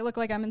shoes because I look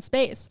like I'm in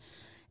space.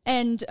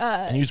 And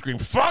you scream,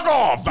 fuck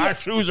off! My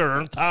shoes are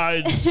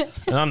untied,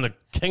 and I'm the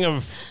king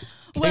of...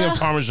 King of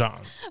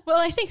Parmesan. Well,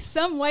 I think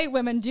some white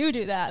women do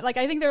that. Like,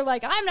 I think they're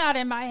like, I'm not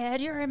in my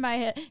head. You're in my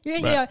head.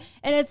 You know,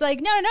 and it's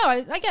like, no,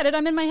 I get it.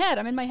 I'm in my head.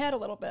 I'm in my head a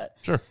little bit.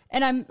 Sure.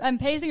 And I'm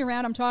pacing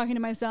around. I'm talking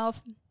to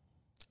myself.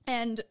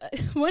 And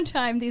one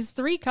time, these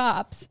 3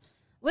 cops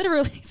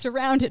literally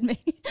surrounded me.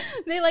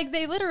 They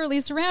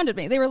literally surrounded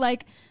me. They were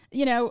like,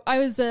 you know, I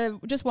was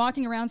just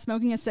walking around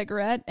smoking a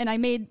cigarette, and I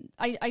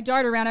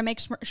dart around. I make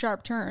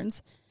sharp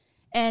turns.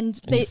 And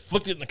they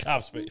flicked it in the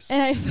cop's face.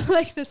 And I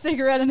flicked the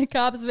cigarette in the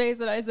cop's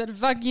face, and I said,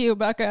 "Fuck you,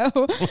 bucko."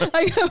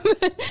 I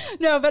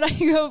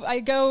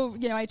go,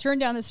 you know, I turn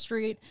down the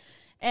street,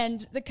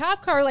 and the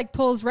cop car like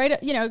pulls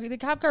right, you know, the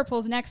cop car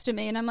pulls next to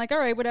me, and I'm like, all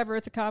right, whatever,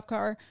 it's a cop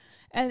car.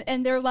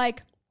 And they're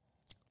like,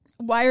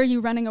 "Why are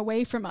you running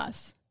away from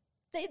us?"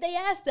 They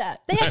asked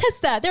that. They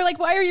asked that. They're like,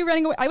 "Why are you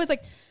running away?" I was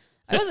like,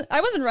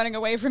 I wasn't running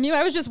away from you.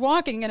 I was just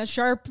walking in a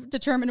sharp,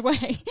 determined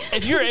way.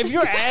 If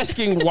you're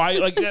asking why,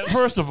 like,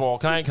 first of all,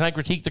 can I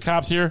critique the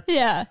cops here?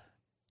 Yeah.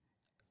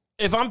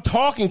 If I'm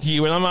talking to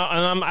you and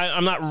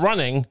I'm not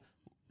running,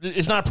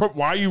 it's not.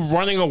 Why are you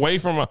running away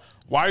from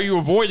why are you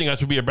avoiding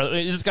us? Would be a better.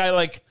 This guy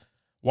like,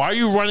 why are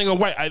you running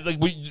away?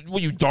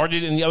 You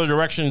darted in the other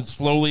direction,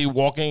 slowly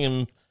walking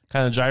and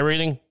kind of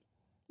gyrating.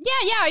 Yeah,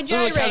 I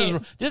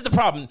gyrate. This is the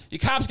problem. The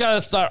cops got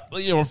to start,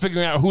 you know,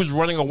 figuring out who's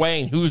running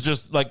away and who's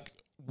just like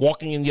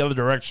walking in the other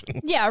direction.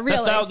 Yeah,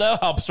 really. That'll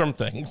help some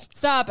things.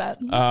 Stop it.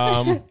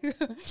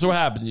 So what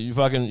happened?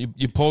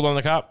 You pulled on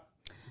the cop?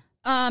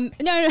 No,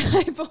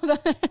 I pulled on.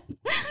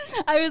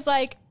 I was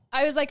like,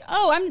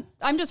 oh,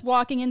 I'm just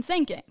walking and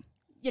thinking.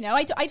 You know,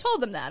 I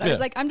told them that. I was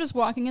like, I'm just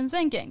walking and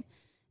thinking.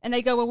 And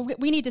they go, well,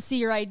 we need to see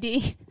your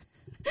ID.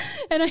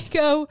 And I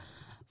go,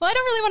 well, I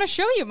don't really want to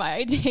show you my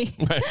ID.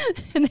 Right.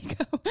 And they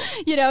go,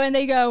 you know, and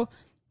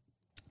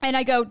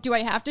I go, do I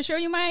have to show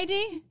you my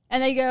ID?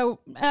 And they go,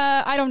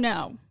 I don't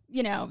know.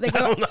 You know, they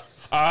go,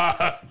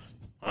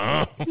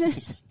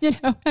 you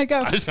know, I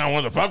go, I just kind of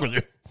wanted to fuck with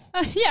you.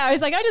 Yeah, I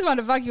was like, I just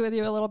wanted to fuck you with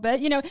you a little bit.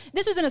 You know,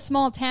 this was in a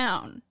small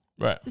town.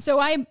 Right. So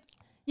I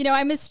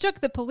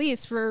mistook the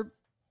police for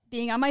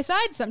being on my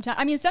side sometimes.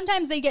 I mean,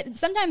 sometimes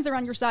they're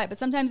on your side, but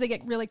sometimes they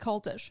get really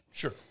cultish.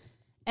 Sure.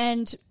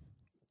 And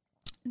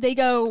they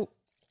go,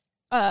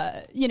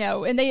 you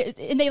know, and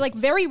they like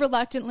very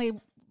reluctantly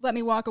let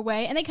me walk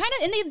away, and they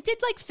did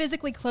like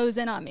physically close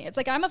in on me. It's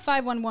like, I'm a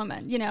 5'1"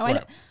 woman, you know,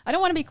 right. I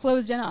don't want to be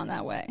closed in on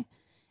that way.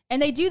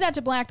 And they do that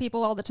to black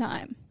people all the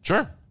time.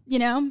 Sure. You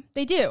know,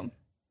 they do.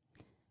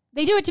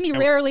 They do it to me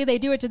rarely. They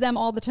do it to them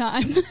all the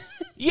time.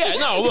 Yeah,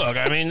 no, look,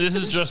 I mean, this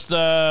is just,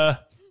 yeah,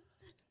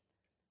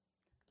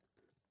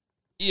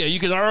 you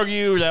can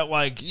argue that,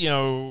 like, you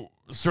know,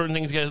 certain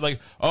things get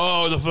like,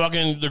 oh, the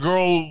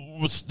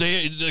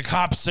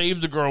cops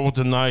saved the girl with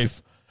the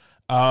knife.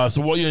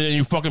 So what?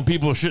 You fucking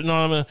people are shitting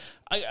on him.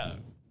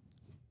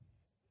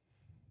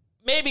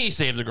 Maybe he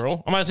saved the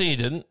girl. I'm not saying he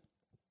didn't.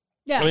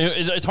 Yeah, I mean,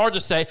 it's hard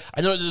to say. I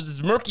know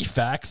there's murky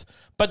facts,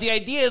 but the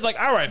idea is like,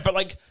 all right, but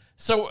like,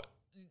 so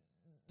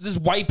this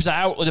wipes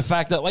out the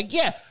fact that, like,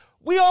 yeah,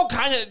 we all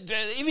kind of,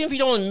 even if you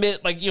don't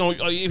admit, like, you know,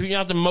 if you're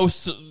not the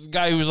most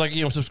guy who's like,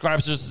 you know,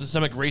 subscribes to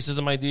systemic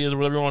racism ideas or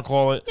whatever you want to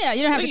call it. Yeah,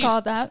 you don't have to call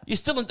it that. You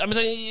still, I mean,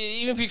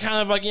 even if you're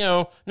kind of like, you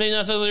know, not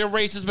necessarily a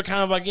racist, but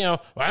kind of like, you know,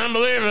 well, I don't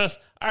believe this.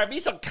 All right, but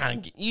you still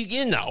kind of,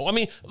 you know. I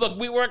mean, look,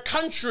 we were a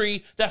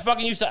country that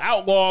fucking used to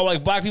outlaw,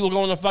 like, black people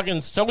going to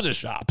fucking soda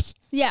shops.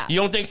 Yeah. You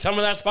don't think some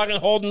of that's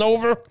fucking holding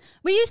over?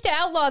 We used to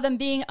outlaw them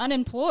being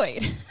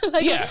unemployed.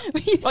 Like, yeah.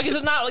 Like,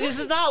 this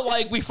is not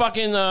like we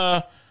fucking,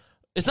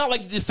 it's not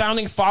like the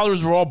founding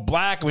fathers were all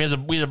black. We had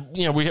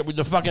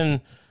the fucking,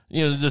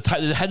 you know,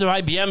 the head of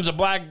IBM's a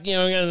black, you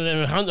know,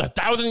 and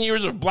 1,000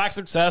 years of black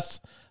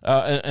success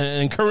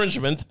and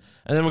encouragement.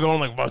 And then we're going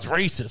like, well, it's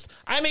racist.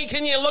 I mean,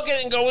 can you look at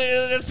it and go,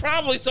 there's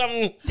probably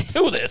something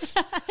to this?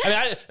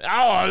 I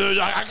mean,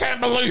 I can't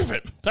believe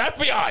it. The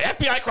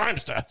FBI crime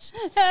stats.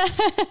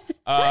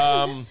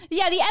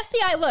 Yeah,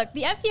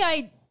 the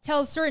FBI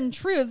tells certain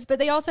truths, but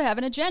they also have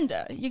an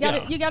agenda. You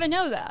got to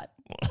know that.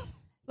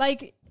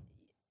 Like,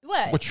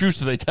 what truths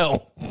do they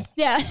tell?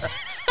 Yeah.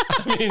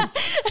 I mean,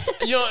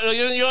 you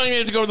don't even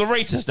have to go to the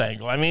racist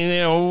angle. I mean, you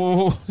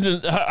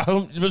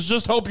know, let's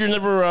just hope you're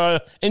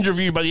never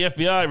interviewed by the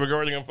FBI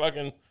regarding a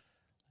fucking,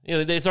 you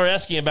know, they start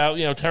asking about,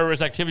 you know,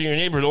 terrorist activity in your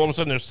neighborhood. All of a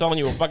sudden, they're selling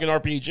you a fucking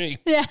RPG.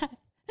 Yeah.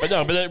 But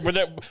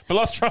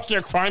let's trust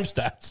their crime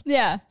stats.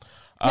 Yeah.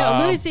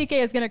 No, Louis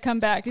C.K. is going to come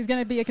back. He's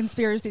going to be a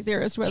conspiracy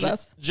theorist with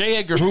us. J.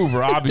 Edgar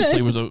Hoover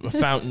obviously was a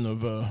fountain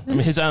of, I mean,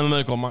 his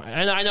analytical mind.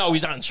 And I know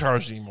he's not in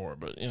charge anymore,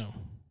 but, you know,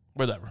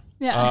 whatever.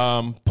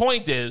 Yeah.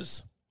 Point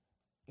is,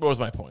 what was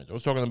my point? I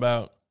was talking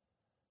about.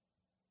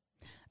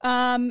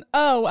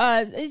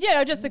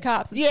 Just the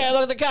cops. Yeah,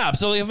 look, the cops.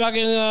 So you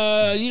fucking,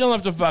 you don't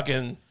have to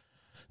fucking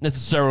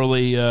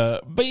necessarily,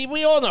 but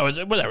we all know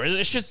it. Whatever.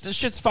 It's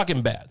shit's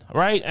fucking bad,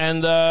 right?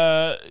 And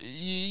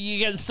you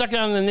get stuck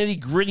down in the nitty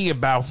gritty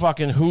about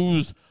fucking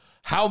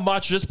how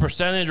much this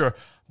percentage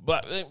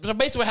but so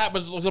basically what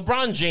happens is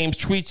LeBron James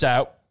tweets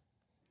out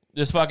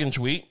this fucking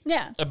tweet,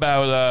 yeah,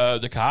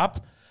 about the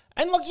cop.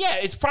 And look, yeah,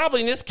 it's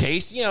probably in this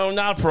case,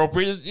 not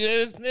appropriate.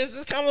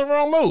 It's kind of the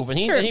wrong move. And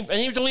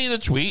he deleted the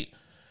tweet.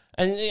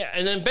 And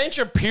then Ben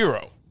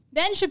Shapiro,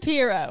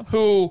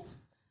 who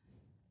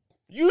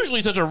usually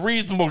is such a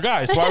reasonable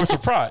guy, so I was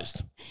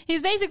surprised.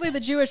 He's basically the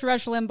Jewish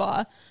Rush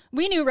Limbaugh.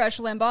 We knew Rush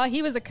Limbaugh.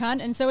 He was a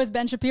cunt, and so is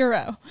Ben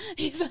Shapiro.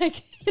 He's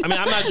like... I mean,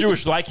 I'm not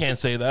Jewish, so I can't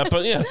say that,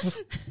 but yeah.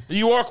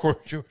 You are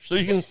quarter Jewish, so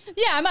you can...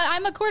 Yeah,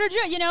 I'm a quarter Jew.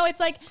 It's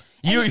like...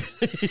 You're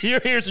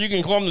here so you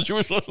can call him the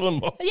Jewish Rush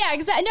Limbaugh. Yeah,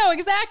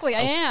 exactly.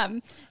 I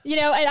am. And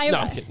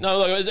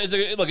Look,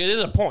 it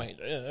is a point.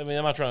 I mean,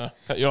 I'm not trying to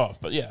cut you off,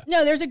 but yeah.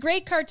 No, there's a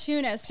great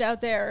cartoonist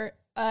out there,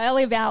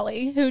 Ellie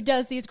Valley, who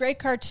does these great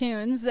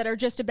cartoons that are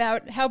just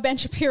about how Ben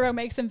Shapiro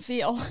makes him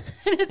feel.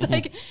 And it's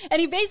like,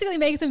 and he basically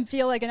makes him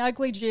feel like an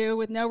ugly Jew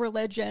with no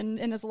religion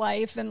in his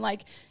life. And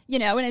like,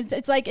 and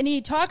it's like, and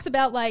he talks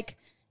about like,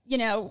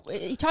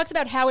 he talks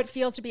about how it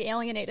feels to be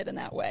alienated in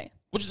that way.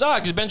 Which is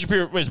odd,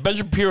 because Ben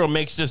Shapiro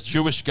makes this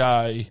Jewish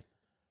guy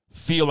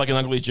feel like an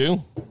ugly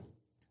Jew?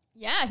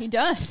 Yeah, he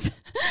does.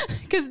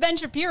 Because Ben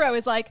Shapiro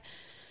is like,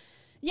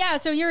 yeah,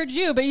 so you're a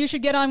Jew, but you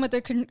should get on with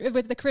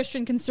the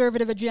Christian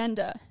conservative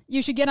agenda.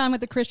 You should get on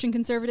with the Christian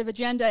conservative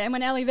agenda. And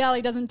when Ellie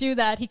Valley doesn't do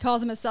that, he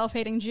calls him a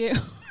self-hating Jew.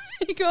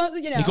 He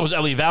calls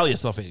Ellie Valley a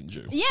self-hating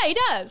Jew. Yeah, he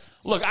does.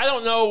 Look, I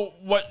don't know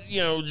what,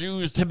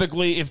 Jews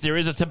typically, if there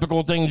is a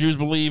typical thing Jews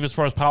believe as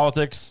far as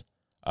politics.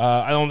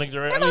 I don't think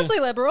they're mostly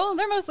liberal.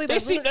 That's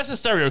a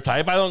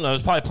stereotype. I don't know.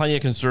 There's probably plenty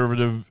of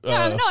conservative. No,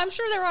 I'm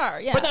sure there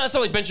are. Yeah, but not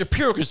necessarily Ben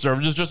Shapiro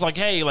conservatives. Just like,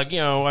 hey,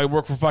 I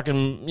work for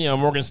fucking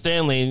Morgan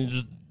Stanley and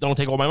just don't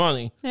take all my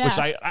money. Yeah. Which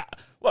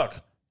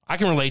I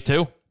can relate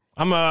to.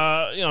 I'm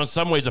in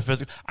some ways a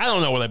physical. I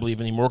don't know what I believe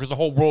anymore because the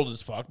whole world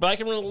is fucked. But I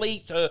can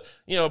relate to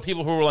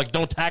people who are like,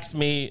 don't tax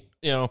me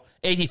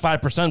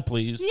 85%,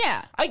 please.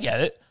 Yeah, I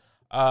get it.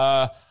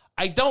 I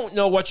don't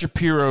know what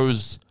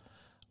Shapiro's.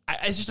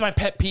 It's just my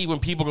pet peeve when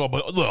people go,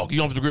 but look, you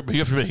don't have to agree, but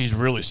you have to admit he's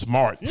really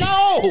smart.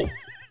 No!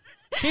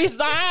 He's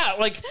not.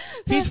 Like,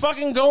 he's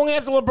fucking going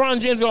after LeBron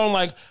James, going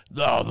like,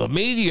 the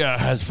media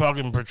has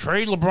fucking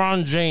portrayed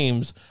LeBron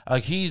James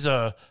like he's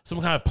some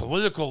kind of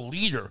political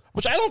leader,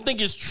 which I don't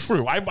think is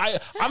true. I'm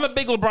a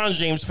big LeBron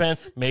James fan,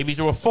 maybe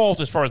to a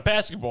fault as far as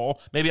basketball.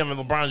 Maybe I'm a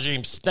LeBron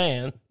James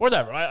stan.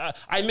 Whatever.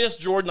 I miss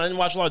Jordan. I didn't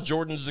watch a lot of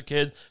Jordan as a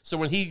kid, so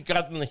when he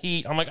got in the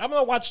Heat, I'm like, I'm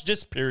going to watch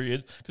this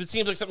period because it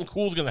seems like something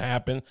cool is going to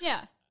happen.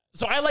 Yeah.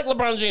 So I like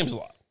LeBron James a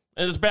lot,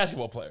 and as a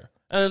basketball player.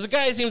 And as a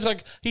guy, he seems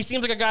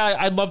like a guy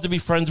I'd love to be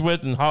friends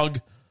with and hug,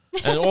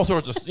 and all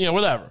sorts of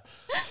whatever.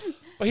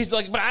 But he's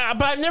like, but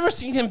I've never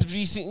seen him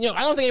be seen.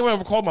 I don't think anyone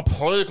ever called him a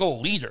political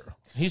leader.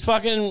 He's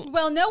fucking.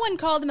 Well, no one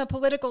called him a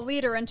political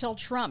leader until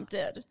Trump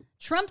did.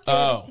 Trump did.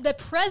 Oh. The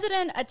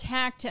president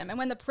attacked him, and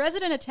when the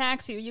president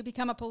attacks you, you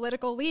become a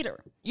political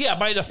leader. Yeah,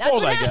 by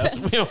default, I guess.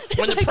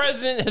 When the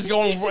president is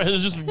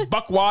just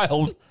buck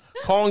wild.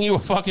 Calling you a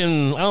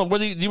fucking,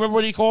 do you remember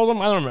what he called him?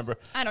 I don't remember.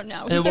 I don't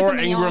know. And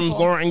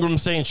Laura Ingraham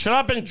saying, shut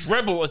up and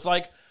dribble. It's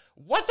like,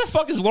 what the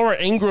fuck has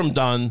Laura Ingraham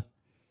done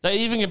that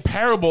even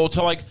comparable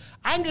to like,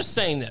 I'm just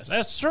saying this, at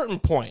a certain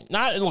point,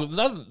 not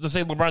to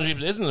say LeBron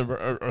James isn't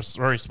a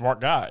very smart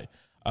guy.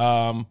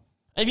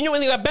 If you know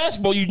anything about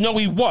basketball, you know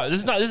he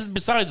was. This is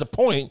besides the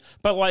point,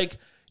 but like,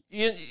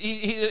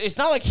 it's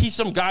not like he's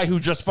some guy who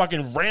just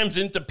fucking rams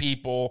into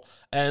people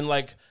and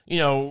like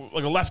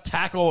a left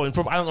tackle in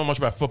football. I don't know much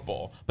about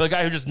football, but a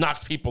guy who just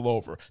knocks people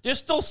over. There's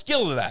still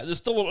skill to that.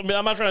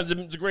 I'm not trying to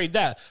degrade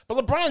that, but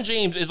LeBron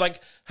James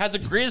has the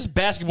greatest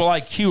basketball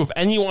IQ of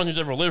anyone who's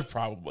ever lived,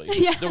 probably.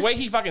 Yeah. The way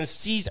he fucking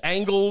sees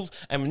angles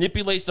and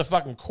manipulates the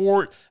fucking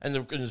court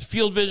and his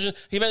field vision.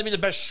 He might be the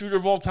best shooter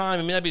of all time.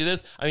 He might be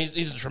this. I mean,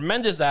 he's a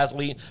tremendous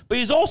athlete, but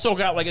he's also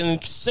got like an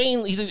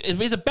insane.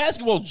 He's a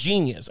basketball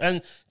genius,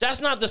 and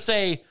that's not to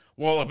say.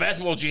 Well, a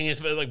basketball genius,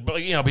 but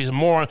he's a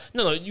moron.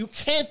 No, you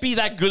can't be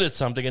that good at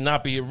something and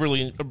not be a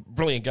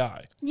brilliant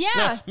guy. Yeah.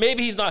 Now,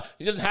 maybe he's not.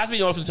 He doesn't have to be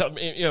the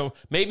most.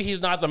 Maybe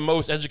he's not the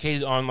most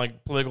educated on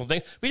like political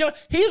things. But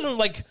he doesn't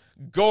like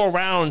go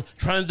around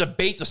trying to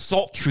debate the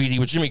SALT treaty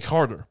with Jimmy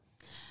Carter.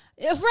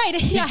 Right.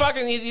 Yeah.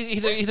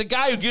 He's a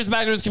guy who gives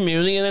back to his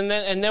community, and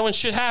then when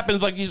shit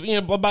happens, like he's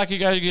black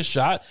guy who gets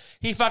shot,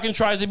 he fucking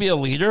tries to be a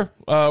leader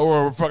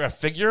or a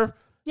figure.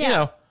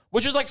 Yeah.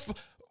 Which is like.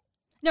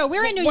 No,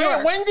 we're in New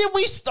York. When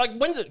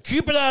did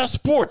keep it out of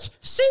sports?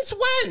 Since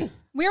when?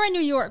 We're in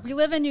New York. We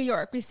live in New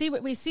York. We see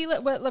what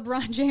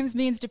LeBron James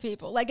means to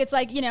people. Like it's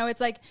like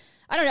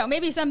I don't know.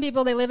 Maybe some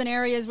people they live in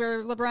areas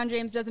where LeBron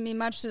James doesn't mean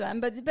much to them,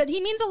 but he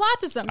means a lot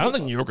to some people. I don't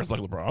think New Yorkers like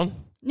LeBron.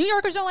 New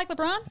Yorkers don't like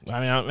LeBron? I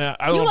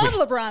mean, you love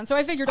LeBron, so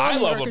I figured all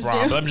New Yorkers do.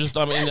 I love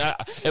LeBron,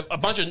 but a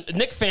bunch of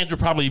Knicks fans would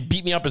probably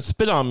beat me up and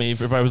spit on me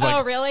if I was like...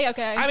 Oh, really?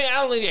 Okay. I mean, I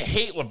don't think they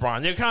hate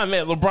LeBron. They kind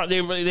of mad. LeBron,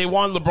 they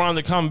wanted LeBron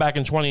to come back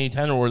in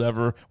 2010 or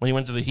whatever when he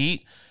went to the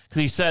Heat,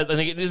 because he said, I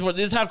think this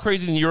is how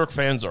crazy New York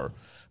fans are.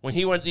 When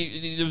he went,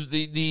 it was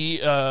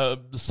the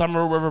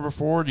summer or whatever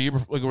before, the year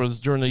before, like it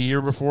was during the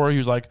year before, he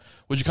was like,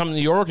 would you come to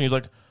New York? And he's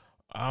like,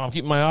 I'm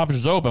keeping my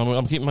options open.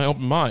 I'm keeping my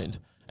open mind.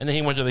 And then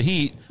he went to the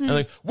Heat, and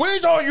like, we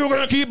thought you were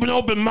going to keep an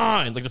open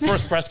mind. Like the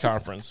first press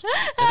conference.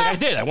 I think I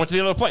did. I went to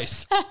the other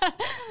place.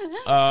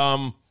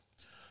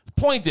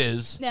 Point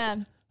is, Yeah.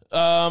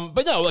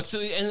 but no, like, so,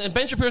 and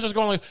Ben Shapiro was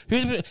going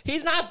like,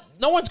 he's not,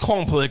 no one's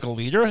calling him political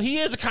leader. He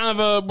is a kind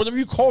of a, whatever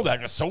you call that,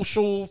 like a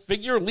social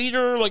figure,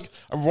 leader, like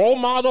a role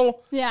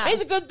model. Yeah.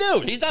 He's a good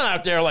dude. He's not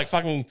out there like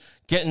fucking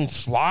getting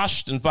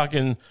sloshed and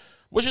fucking,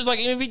 which is like,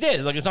 even if he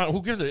did, like, it's not,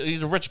 who gives it?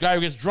 He's a rich guy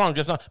who gets drunk.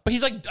 It's not, but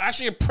he's like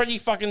actually a pretty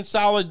fucking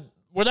solid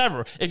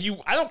whatever. If you,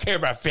 I don't care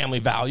about family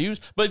values,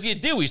 but if you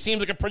do, he seems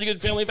like a pretty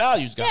good family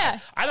values guy. Yeah.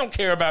 I don't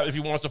care about if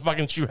he wants to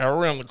fucking shoot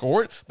heroin on the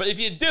court, but if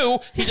you do,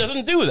 he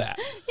doesn't do that.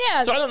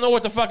 Yeah. So I don't know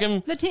what the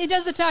fucking He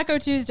does the Taco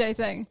Tuesday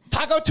thing.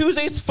 Taco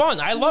Tuesday's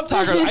fun. I love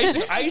Taco.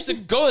 I used to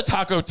go to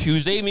Taco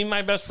Tuesday. Me and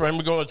my best friend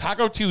would go to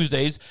Taco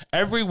Tuesdays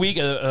every week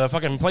at a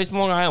fucking place in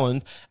Long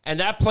Island, and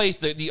that place,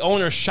 the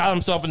owner shot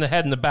himself in the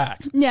head in the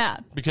back. Yeah.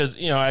 Because,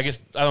 you know, I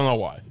guess, I don't know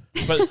why.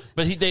 But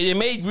they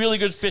made really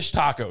good fish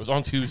tacos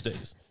on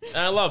Tuesdays. And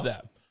I love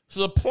that. So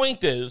the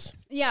point is...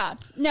 Yeah.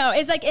 No,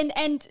 it's like,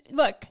 and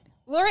look,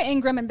 Laura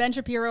Ingraham and Ben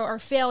Shapiro are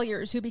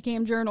failures who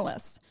became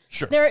journalists.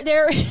 Sure. They're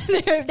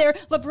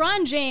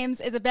LeBron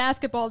James is a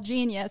basketball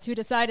genius who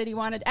decided he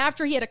wanted,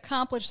 after he had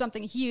accomplished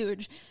something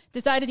huge,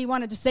 decided he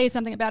wanted to say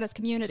something about his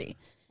community.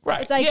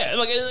 Right. It's like, yeah,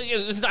 like,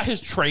 it's not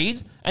his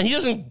trade. And he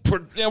doesn't...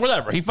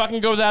 whatever. He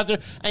fucking goes out there,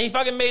 and he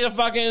fucking made a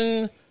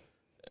fucking...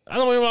 I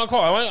don't even want to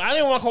call it. I don't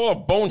even want to call it a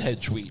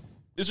bonehead tweet.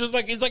 It's just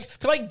like, it's like,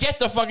 because I get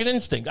the fucking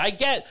instinct. I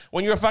get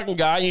when you're a fucking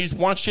guy and you just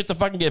want shit to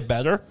fucking get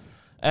better.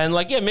 And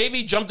like, yeah, maybe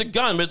he jumped the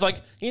gun, but it's like,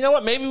 you know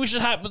what? Maybe we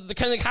should have,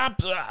 can the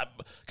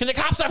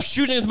cops stop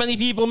shooting as many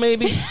people,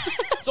 maybe?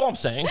 That's all I'm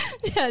saying.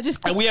 yeah,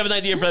 just And we have an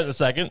idea for that in a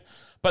second.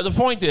 But the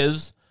point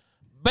is,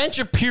 Ben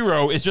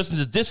Shapiro is just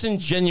a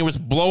disingenuous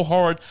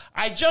blowhard.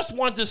 I just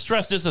want to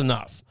stress this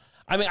enough.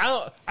 I mean,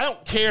 I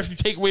don't care if you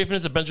take away from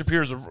this that Ben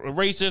Shapiro's a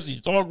racist, he's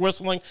dog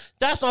whistling.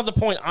 That's not the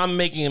point I'm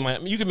making in my...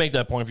 You can make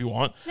that point if you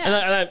want. Yeah.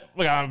 And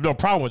I have no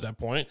problem with that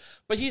point.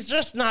 But he's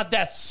just not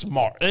that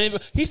smart. And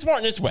he's smart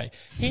in this way.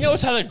 He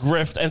knows how to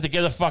grift and to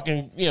get a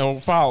fucking,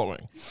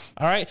 following.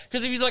 All right?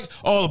 Because if he's like,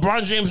 oh,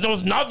 LeBron James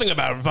knows nothing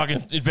about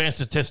fucking advanced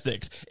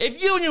statistics.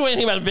 If you knew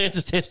anything about advanced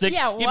statistics,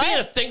 Yeah, you'd be what? in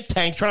a think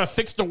tank trying to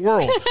fix the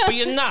world. But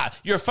you're not.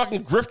 You're a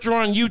fucking grifter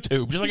on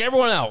YouTube, just like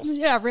everyone else.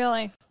 yeah,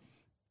 really.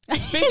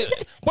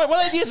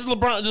 What ideas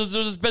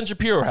does Ben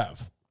Shapiro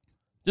have?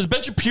 Does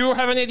Ben Shapiro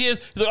have any ideas?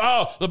 He's like,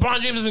 oh, LeBron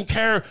James doesn't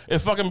care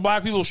if fucking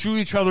black people shoot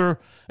each other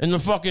in the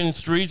fucking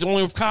streets,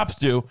 only if cops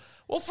do.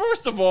 Well,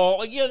 first of all,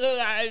 like,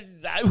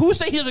 who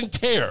say he doesn't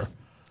care?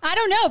 I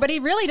don't know, but he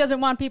really doesn't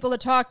want people to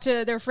talk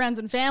to their friends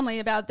and family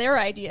about their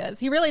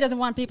ideas. He really doesn't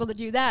want people to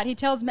do that. He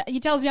tells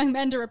young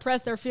men to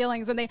repress their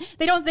feelings, and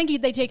they don't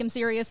think they take him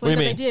seriously,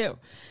 but they do.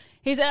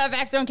 He said,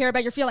 facts don't care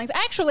about your feelings.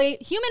 Actually,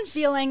 human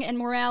feeling and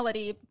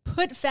morality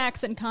put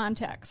facts in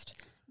context.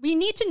 We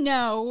need to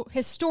know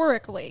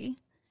historically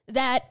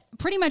that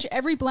pretty much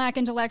every black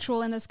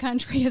intellectual in this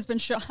country has been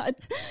shot.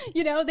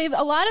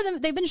 A lot of them,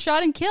 they've been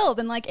shot and killed.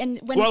 And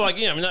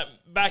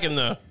back in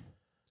the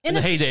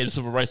heyday of the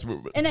civil rights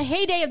movement. In the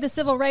heyday of the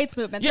civil rights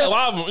movement. Yeah, a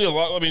lot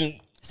of them.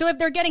 So if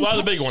they're getting a lot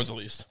of the big ones, at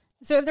least.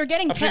 So if they're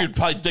getting, I'm sure you'd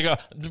probably dig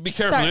up. Be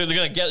careful. Sorry. They're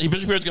gonna get. Ben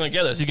Shapiro's gonna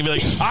get us. He's gonna be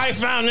like, I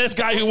found this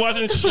guy who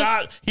wasn't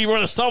shot. He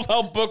wrote a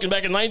self-help book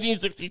back in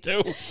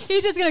 1962.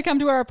 He's just gonna come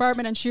to our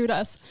apartment and shoot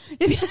us.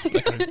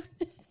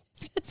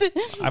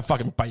 I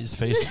fucking bite his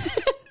face.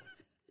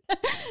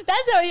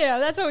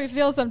 That's how we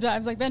feel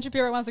sometimes. Like Ben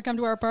Shapiro wants to come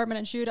to our apartment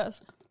and shoot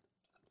us.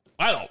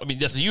 I don't. I mean,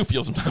 that's how you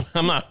feel sometimes.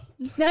 I'm not.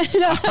 No,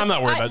 I'm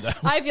not worried about that.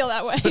 I feel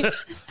that way.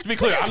 To be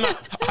clear,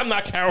 I'm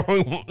not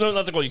Karen. No,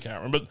 not to call you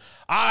Karen, but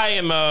I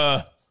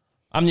am.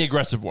 I'm the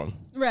aggressive one.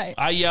 Right.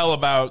 I yell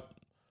about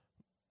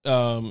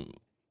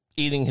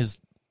eating his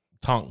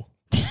tongue.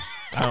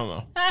 I don't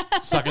know.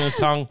 Sucking his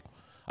tongue.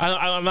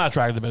 I'm not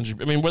attracted to Ben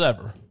Shapiro. I mean,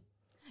 whatever.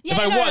 Yeah, if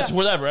I was,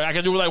 whatever. I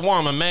can do what I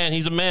want. I'm a man.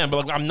 He's a man,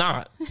 but like, I'm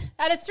not.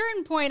 At a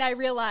certain point, I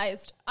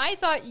realized I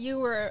thought you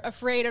were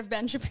afraid of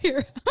Ben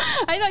Shapiro.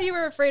 I thought you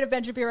were afraid of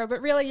Ben Shapiro, but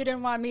really you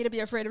didn't want me to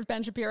be afraid of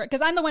Ben Shapiro because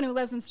I'm the one who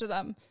listens to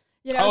them.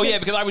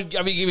 Because I would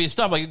give you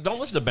stuff like, don't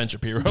listen to Ben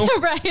Shapiro.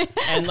 Right.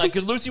 And like,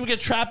 because Lucy would get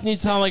trapped in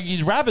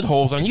these rabbit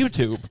holes on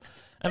YouTube.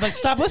 And like,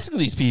 stop listening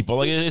to these people.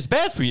 Like, it's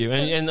bad for you.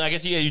 And I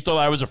guess, you thought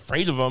I was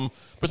afraid of them.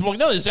 But I'm like,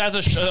 no, this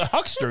guy's a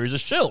huckster. He's a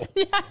shill.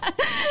 Yeah.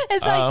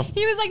 It's like,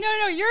 he was like,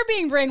 no, you're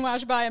being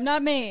brainwashed by him,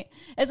 not me.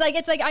 I was like,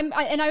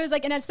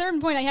 and at a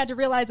certain point I had to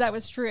realize that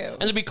was true.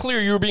 And to be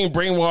clear, you were being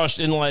brainwashed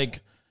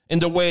in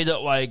the way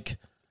that like,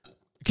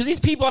 because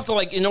these people have to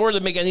like, in order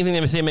to make anything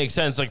they say make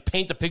sense, like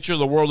paint the picture of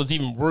the world that's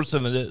even worse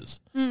than it is.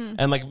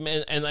 And like,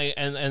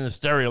 and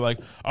hysteria, like,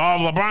 oh,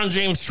 LeBron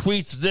James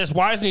tweets this.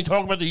 Why isn't he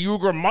talking about the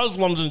Uyghur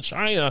Muslims in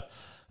China?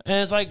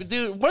 And it's like,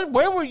 dude,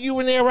 where were you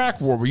in the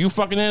Iraq War? Were you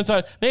fucking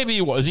maybe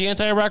he was. Is he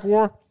anti-Iraq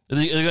war? Is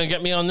he going to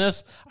get me on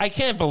this? I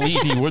can't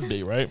believe he would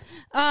be, right?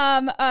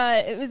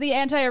 It was the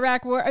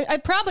anti-Iraq war.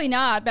 Probably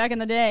not back in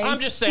the day. I'm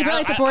just saying. He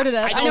probably supported it.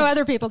 I know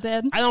other people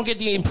did. I don't get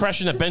the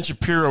impression that Ben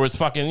Shapiro is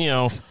fucking,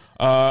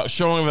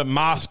 showing up at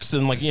mosques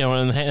and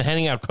and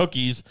handing out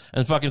cookies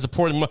and fucking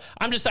supporting.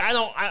 I'm just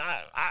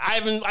I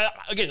haven't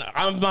again.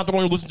 I'm not the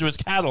one who listened to his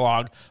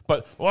catalog,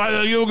 but why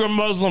are Uyghur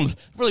Muslims? It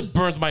really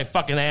burns my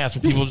fucking ass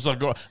when people just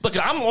go, look,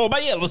 I'm all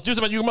about let's do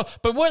something about Uyghur Muslims.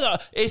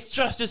 But it's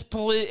just this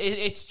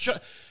it's just.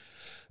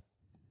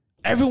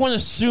 Everyone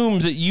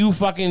assumes that you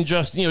fucking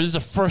just, this is the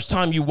first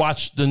time you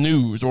watch the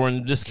news, or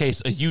in this case,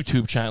 a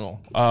YouTube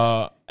channel.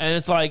 And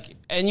it's like,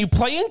 and you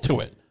play into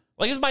it.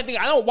 Like, this is my thing.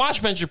 I don't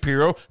watch Ben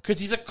Shapiro because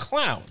he's a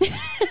clown.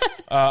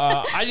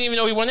 I didn't even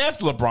know he went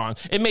after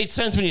LeBron. It made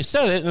sense when you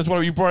said it, and that's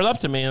why you brought it up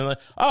to me. And I'm like,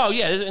 oh,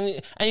 yeah.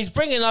 And he's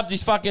bringing up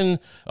these fucking,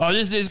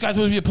 this guy's supposed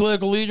to be a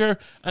political leader.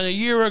 And a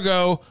year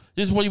ago,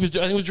 this is what he was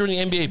doing. I think it was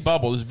during the NBA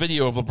bubble, this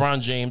video of LeBron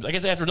James. I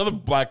guess after another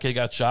black kid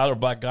got shot, or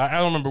black guy. I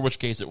don't remember which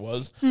case it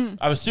was. I'm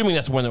assuming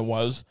that's when it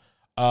was.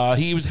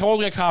 He was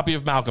holding a copy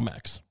of Malcolm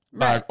X,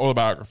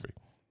 autobiography,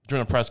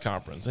 during a press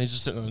conference, and he's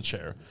just sitting in a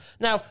chair.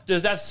 Now,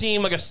 does that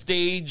seem like a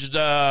staged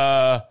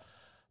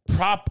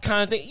prop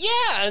kind of thing?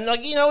 Yeah, and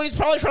he's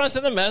probably trying to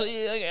send a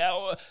message.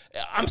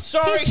 I'm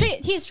sorry.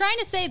 He's trying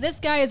to say this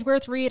guy is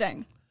worth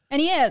reading,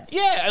 and he is.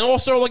 Yeah, and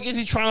also, is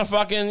he trying to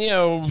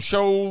fucking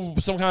show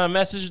some kind of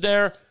message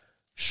there?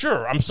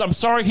 Sure, I'm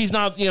sorry he's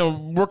not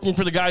working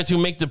for the guys who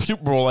make the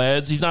Super Bowl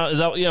ads. He's not. Is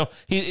that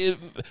he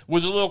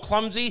was a little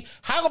clumsy.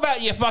 How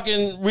about you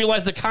fucking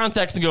realize the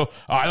context and go,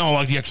 I don't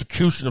like the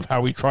execution of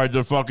how he tried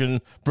to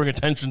fucking bring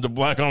attention to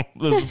black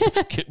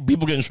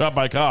people getting shot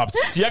by cops.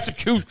 The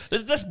execution,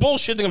 this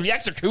bullshit thing of the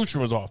execution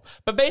was off.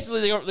 But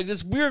basically,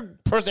 this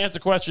weird person asked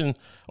the question,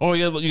 oh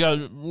yeah, you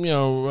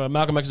got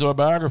Malcolm X's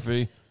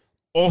autobiography.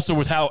 Also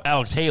with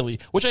Alex Haley,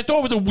 which I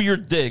thought was a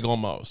weird dig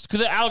almost,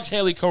 because Alex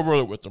Haley co-wrote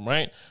it with them,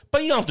 right?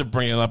 But you don't have to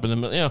bring it up in the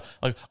middle,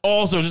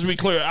 also, just to be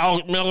clear,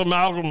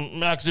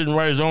 Malcolm X didn't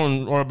write his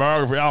own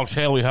autobiography. Alex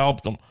Haley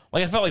helped him.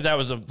 I felt like that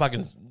was a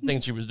fucking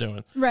thing she was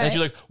doing. Right. And she's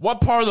like, what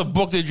part of the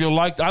book did you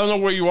like? I don't know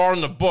where you are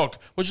in the book,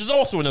 which is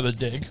also another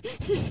dig,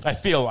 I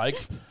feel like.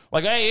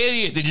 Hey,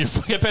 idiot, did you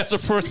get past the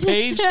first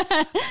page?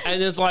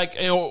 And it's what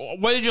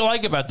did you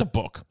like about the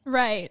book?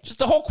 Right. Just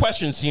the whole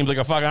question seems like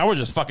I would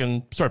just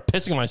fucking start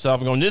pissing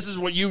myself and going, this is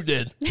what you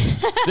did.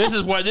 Cause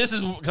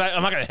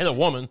I'm not going to hit a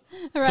woman.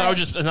 Right. So I would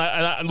just, and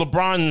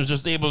LeBron was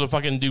just able to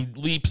fucking do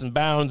leaps and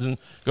bounds and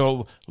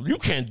go, you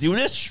can't do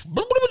this.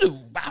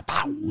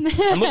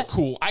 And look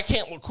cool. I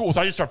can't look cool. So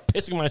I just start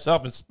pissing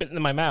myself and spitting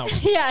in my mouth.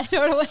 Yeah,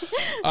 totally.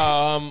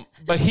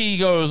 But he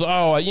goes,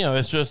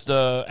 it's just,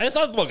 and it's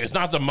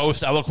not the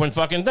most eloquent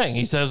fucking thing.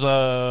 He says,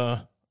 look,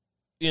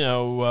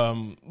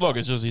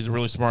 it's just he's a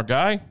really smart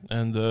guy,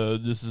 and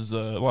this is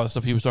a lot of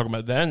stuff he was talking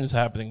about then is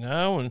happening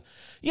now, and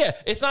yeah,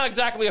 it's not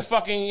exactly a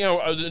fucking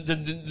the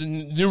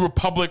New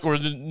Republic or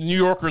the New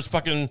Yorker's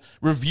fucking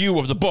review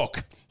of the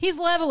book. He's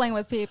leveling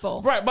with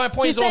people, right? My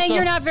point he's is saying also,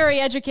 you're not very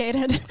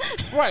educated,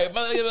 right?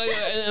 But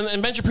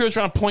and Ben Shapiro's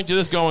trying to point to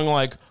this, going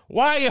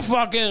why are you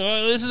fucking?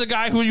 This is a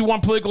guy who you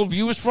want political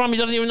views from. He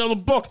doesn't even know the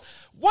book.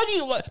 What do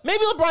you like?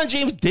 Maybe LeBron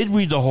James did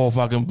read the whole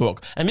fucking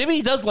book, and maybe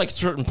he does like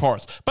certain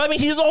parts. But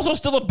he's also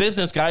still a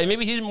business guy. And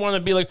maybe he didn't want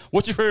to be like,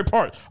 "What's your favorite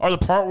part?" Or the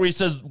part where he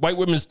says white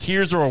women's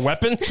tears are a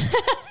weapon.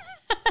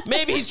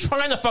 Maybe he's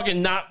trying to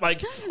fucking not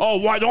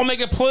why don't make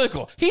it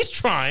political? He's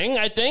trying,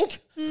 I think.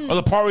 Or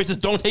the part where he says,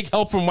 "Don't take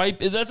help from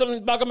white." Is that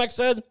something Malcolm X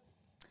said?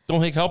 Don't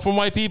take help from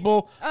white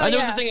people. I know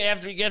the thing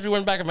after he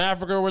went back from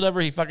Africa or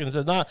whatever, he fucking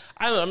said not.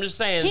 I don't know. I'm just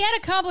saying he had a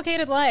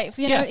complicated life.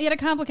 He had a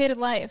complicated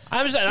life.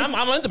 I'm just saying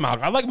I'm into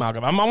Malcolm. I like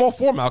Malcolm. I'm all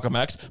for Malcolm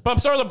X. But I'm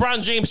sorry,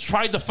 LeBron James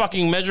tried to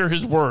fucking measure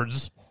his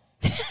words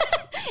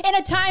in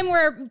a time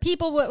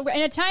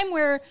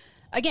where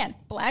again,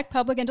 black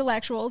public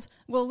intellectuals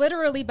will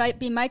literally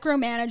be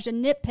micromanaged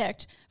and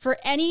nitpicked for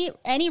any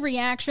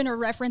reaction or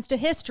reference to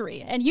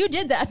history. And you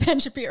did that, Ben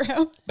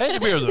Shapiro. Ben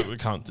Shapiro's a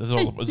cunt. That's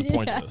the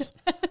point of this.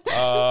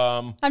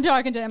 I'm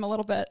talking to him a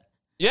little bit.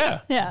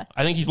 Yeah. Yeah.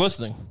 I think he's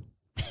listening.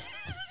 I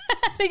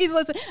think he's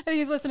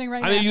listening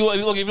right now. I mean,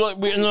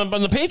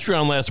 on the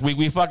Patreon last week,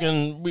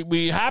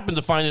 we happened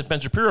to find this Ben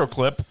Shapiro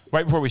clip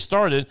right before we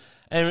started,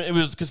 and it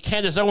was because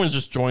Candace Owens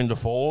just joined the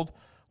fold.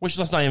 Which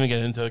let's not even get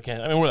into.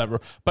 Whatever.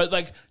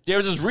 But there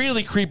was this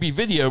really creepy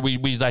video we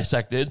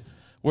dissected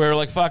where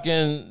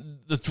fucking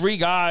the three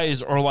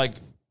guys are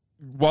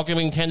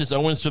welcoming Candace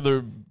Owens to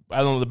the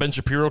Ben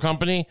Shapiro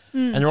company,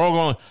 and they're all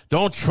going,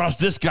 "Don't trust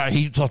this guy.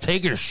 He'll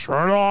take his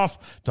shirt off.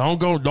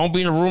 Don't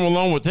be in a room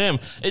alone with him."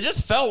 It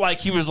just felt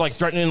like he was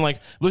threatening,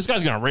 this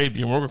guy's gonna rape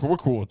you. And we're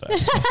cool with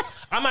that.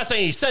 I'm not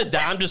saying he said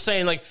that. I'm just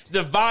saying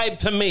the vibe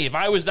to me. If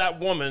I was that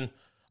woman,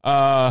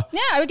 I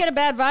would get a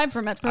bad vibe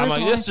from it.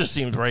 Personally. I'm this just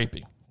seems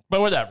rapey. But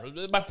whatever.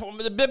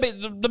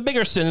 The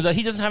bigger sin is that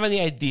he doesn't have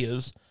any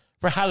ideas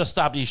for how to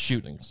stop these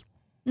shootings.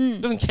 He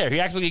doesn't care. He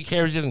actually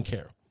cares. He doesn't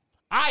care.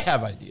 I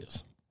have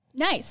ideas.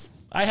 Nice.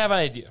 I have an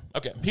idea.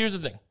 Okay, here's the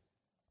thing.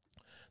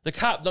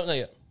 Don't know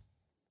yet.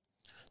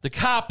 The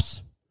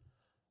cops.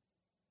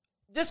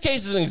 This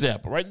case is an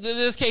example, right?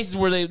 This case is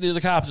where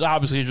the cops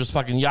obviously are just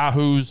fucking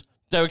yahoos.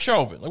 Derek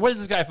Chauvin. What is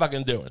this guy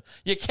fucking doing?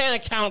 You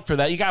can't account for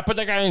that. You got to put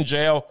that guy in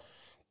jail.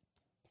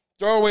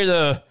 Throw away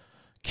the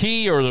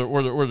key or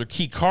the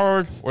key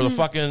card or the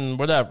fucking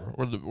whatever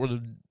or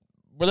the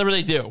whatever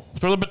they do.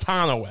 Throw the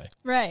baton away.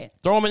 Right.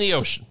 Throw them in the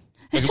ocean.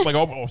 Like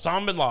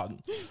Osama bin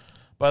Laden.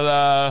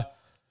 But,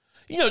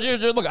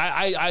 look,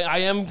 I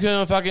am kind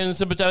of fucking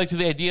sympathetic to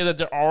the idea that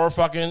there are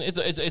fucking,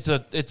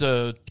 it's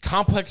a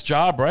complex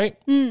job, right?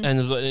 And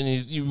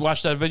you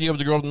watch that video of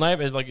the girl with the knife,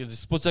 and it's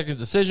split second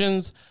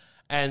decisions,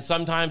 and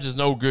sometimes there's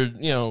no good,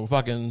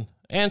 fucking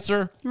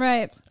answer.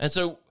 Right. And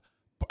so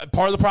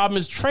part of the problem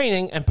is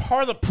training, and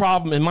part of the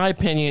problem, in my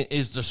opinion,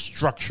 is the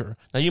structure.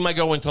 Now, you might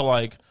go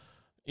into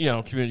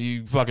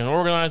community fucking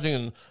organizing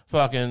and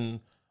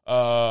fucking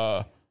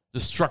the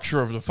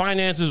structure of the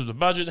finances, the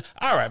budget.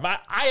 All right,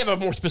 but I have a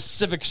more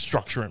specific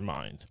structure in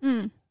mind.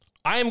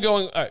 I am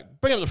going. All right,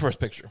 bring up the first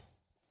picture.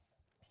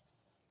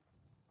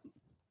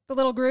 The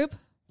little group.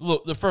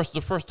 Look, the first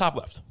top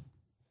left.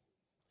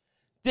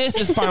 This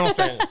is Final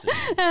Fantasy,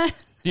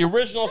 the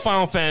original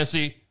Final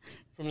Fantasy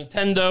from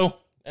Nintendo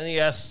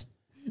NES.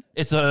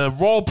 It's a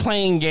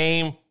role-playing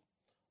game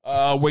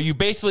where you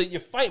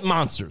fight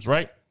monsters,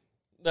 right?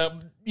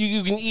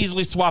 You can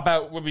easily swap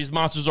out what these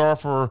monsters are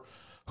for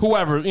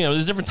whoever.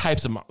 There's different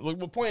types of monsters.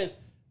 The point is,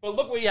 but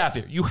look what you have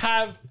here. You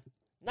have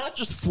not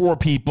just 4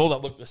 people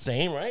that look the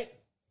same, right?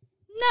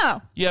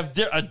 No. You have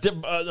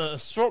an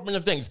assortment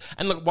of things.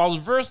 And look, while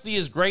diversity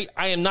is great,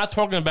 I am not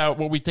talking about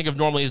what we think of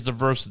normally as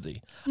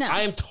diversity. No.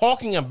 I am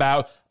talking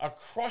about a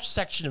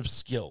cross-section of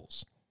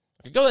skills.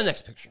 Okay, go to the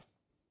next picture.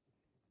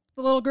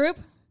 The little group?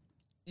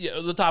 Yeah,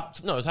 the top.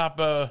 Now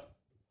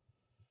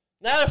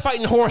they're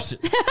fighting horses,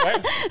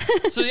 right?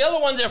 So the other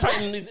ones, they're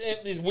fighting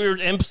these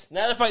weird imps.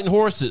 Now they're fighting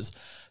horses.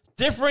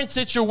 Different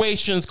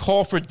situations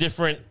call for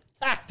different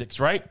tactics,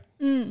 right?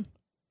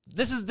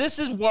 This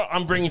is what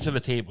I'm bringing to the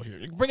table here.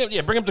 Bring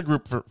up the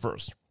group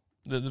first,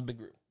 the big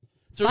group.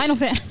 So Final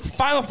Fantasy.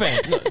 Final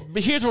Fantasy. No,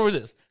 but here's what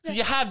it is.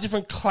 You have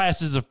different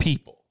classes of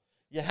people.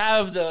 You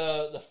have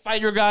the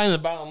fighter guy in the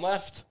bottom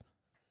left,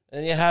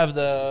 and you have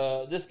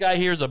this guy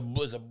here is a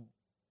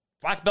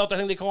black belt, I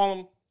think they call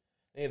him.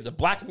 And you have the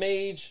black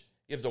mage.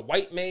 You have the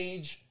white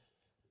mage.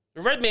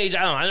 The red mage,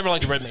 I don't know. I never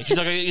liked the red mage. He's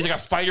like a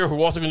fighter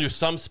who also can do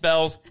some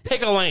spells.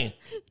 Pick a lane.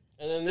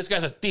 And then this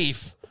guy's a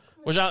thief.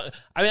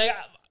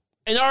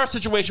 In our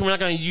situation, we're not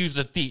going to use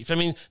the thief. I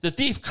mean, the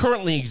thief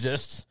currently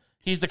exists.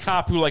 He's the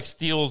cop who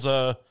steals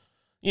the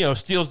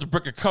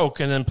brick of coke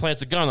and then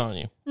plants a gun on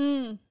you.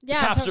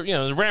 Yeah. The cops are,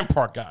 the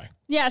Rampart guy.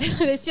 Yeah,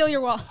 they steal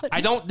your wallet.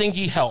 I don't think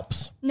he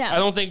helps. No. I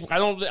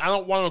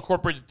don't want to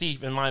incorporate the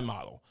thief in my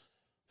model.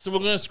 So we're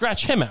going to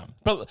scratch him out.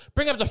 But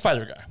bring up the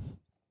fighter guy.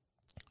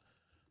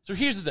 So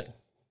here's the thing.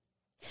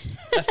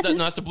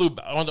 That's the blue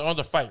on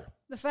the fighter.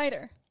 The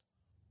fighter.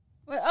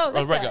 This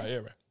red guy. guy. Yeah,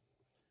 right.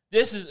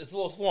 It's a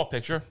little small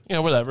picture.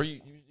 Whatever.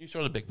 You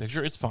show the big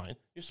picture. It's fine.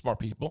 You're smart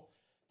people.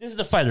 This is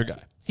the fighter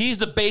guy. He's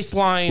the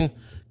baseline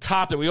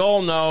cop that we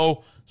all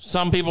know.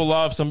 Some people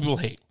love, some people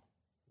hate.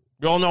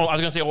 We all know. I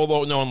was going to say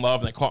although know and love,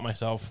 and I caught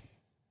myself.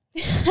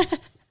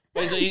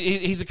 But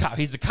he's a cop.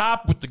 He's the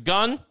cop with the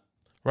gun,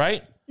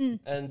 right?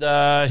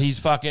 And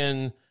he's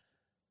the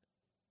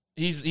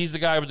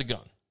guy with the gun.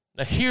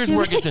 Now here's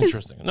where it gets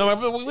interesting. No,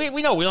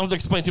 we know we don't have to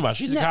explain too much.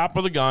 He's a cop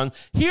with a gun.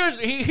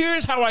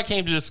 Here's how I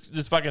came to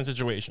this fucking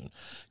situation.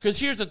 Because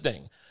here's the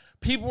thing: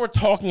 people were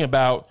talking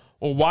about,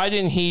 well, why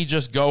didn't he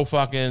just go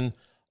fucking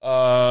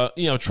try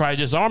to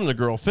disarm the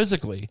girl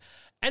physically?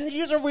 And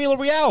here's a real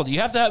reality: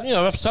 you have to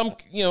have some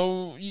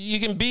you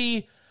can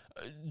be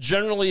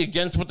generally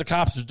against what the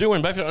cops are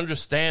doing, but you have to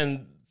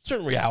understand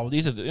certain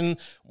realities. And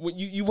when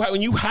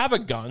you have a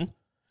gun,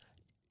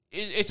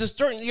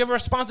 you have a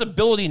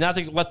responsibility not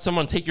to let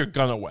someone take your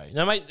gun away.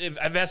 Now, if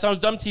that sounds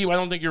dumb to you, I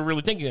don't think you're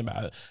really thinking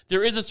about it.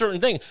 There is a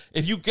certain thing.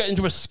 If you get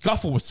into a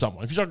scuffle with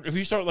someone, if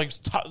you start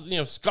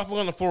scuffling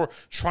on the floor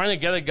trying to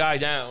get a guy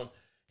down,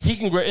 he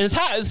can. And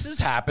this has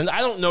happened. I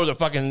don't know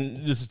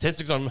the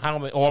statistics on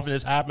how often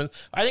this happens.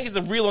 I think it's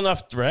a real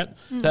enough threat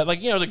that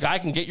the guy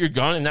can get your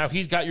gun, and now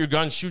he's got your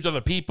gun, shoots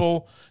other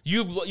people.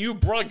 You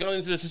brought a gun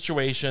into the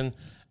situation,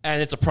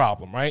 and it's a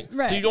problem, right?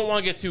 Right. So you don't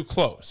want to get too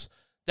close.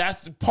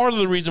 That's part of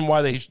the reason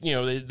why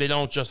they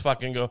don't just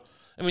fucking go.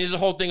 I mean, there's a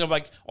whole thing of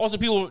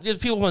there's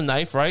people with a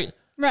knife, right?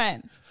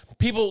 Right.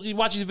 People, you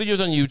watch these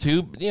videos on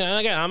YouTube.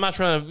 Again, I'm not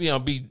trying to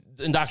be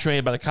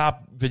indoctrinated by the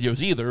cop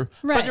videos either.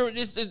 Right. But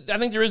I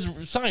think there is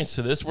science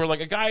to this, where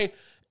a guy,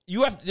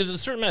 there's a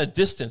certain amount of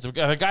distance. If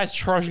a guy's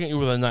charging at you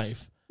with a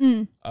knife,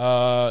 you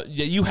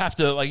have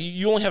to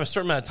you only have a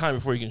certain amount of time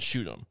before you can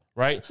shoot him,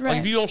 right? Right.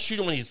 If you don't shoot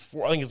him when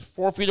he's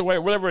 4 feet away,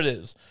 or whatever it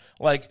is.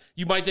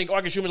 You might think, I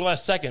can shoot him in the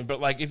last second,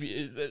 but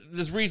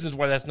there's reasons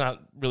why that's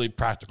not really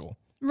practical.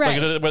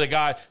 Right. Where the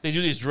guy, they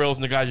do these drills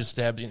and the guy just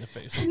stabs you in the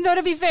face. No,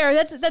 to be fair,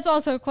 that's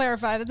also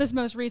clarified that this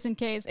most recent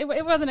case,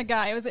 it wasn't a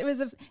guy. It was a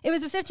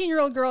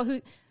 15-year-old girl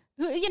who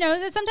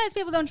sometimes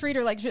people don't treat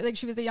her like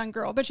she was a young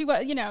girl, but she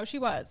was, she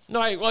was. No,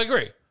 I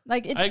agree. I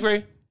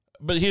agree.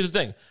 But here's the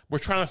thing: we're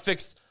trying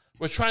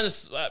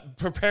to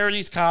prepare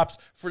these cops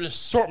for an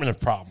assortment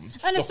of problems.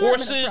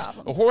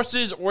 The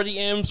horses or the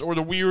imps or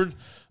the weird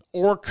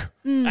orc,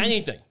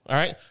 anything. All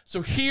right.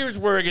 So here's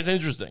where it gets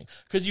interesting,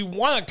 because you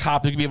want a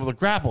cop who can be able to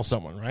grapple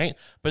someone, right?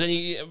 But then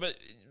you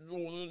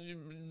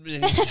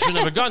shouldn't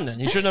have a gun. Then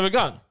you shouldn't have a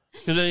gun,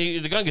 because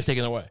then the gun gets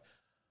taken away.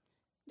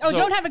 Oh, so,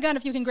 don't have a gun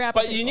if you can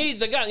grapple. But people. You need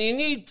the gun. You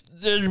need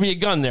there to be a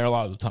gun there a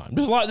lot of the time.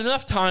 There's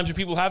enough times where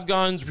people have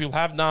guns, where people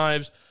have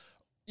knives.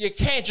 You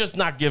can't just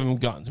not give them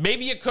guns.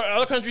 Maybe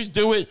other countries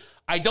do it.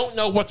 I don't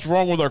know what's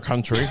wrong with our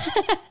country.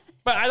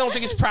 But I don't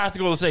think it's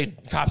practical to say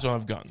cops don't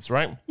have guns,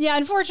 right? Yeah,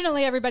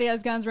 unfortunately, everybody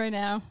has guns right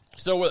now.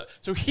 So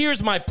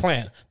here's my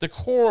plan, the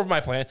core of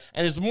my plan,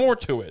 and there's more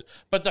to it.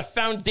 But the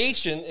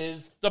foundation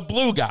is the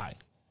blue guy.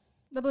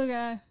 The blue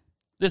guy.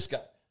 This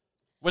guy.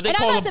 What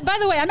by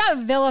the way, I'm not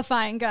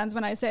vilifying guns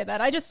when I say that.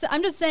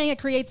 I'm just saying it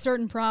creates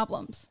certain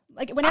problems.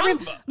 Like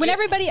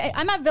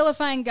I'm not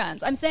vilifying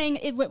guns. I'm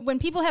saying when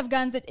people have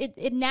guns,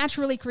 it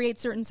naturally creates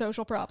certain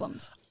social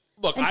problems.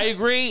 Look, I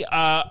agree.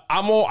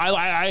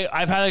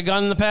 I've had a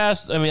gun in the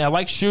past. I mean, I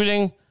like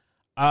shooting.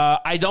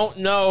 I don't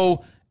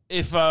know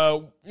if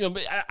look.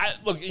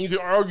 You can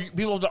argue.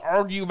 People have to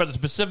argue about the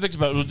specifics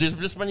about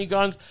this many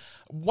guns.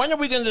 When are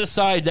we going to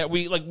decide that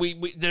we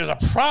there's a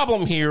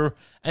problem here,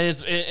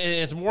 and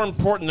it's more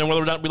important than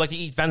whether or not we like to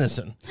eat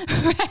venison?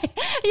 Right?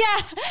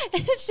 Yeah,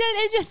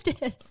 it just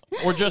is.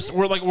 We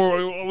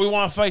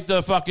want to fight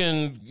the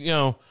fucking.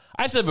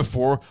 I said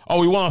before. Oh,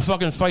 we want to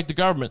fucking fight the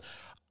government.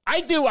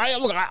 I do.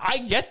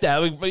 I get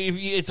that.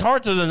 It's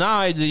hard to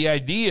deny the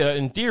idea,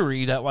 in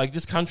theory, that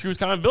this country was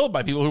kind of built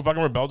by people who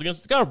fucking rebelled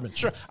against the government.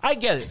 Sure, I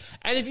get it.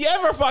 And if you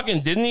ever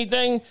fucking did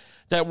anything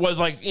that was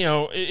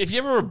if you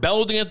ever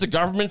rebelled against the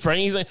government for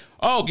anything,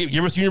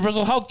 give us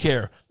universal health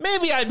care.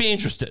 Maybe I'd be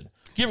interested.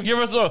 Give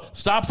us a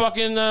stop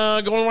fucking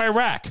going to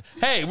Iraq.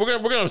 Hey, we're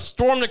gonna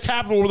storm the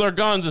Capitol with our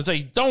guns and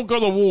say don't go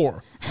to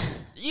war.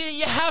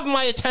 You have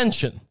my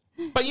attention.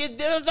 But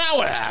that's not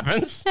what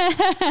happens.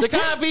 The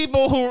kind of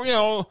people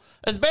who,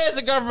 as bad as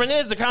the government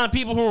is, the kind of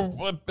people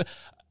who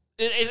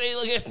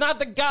it's not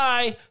the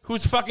guy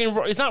who's fucking,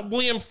 it's not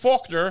William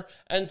Faulkner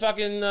and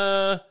fucking,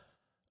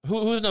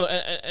 who's no,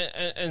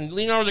 and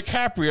Leonardo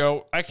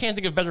DiCaprio. I can't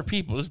think of better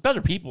people. There's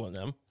better people in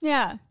them.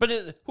 Yeah. But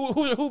who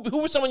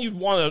was someone you'd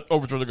want to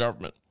overthrow the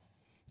government?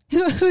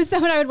 Who's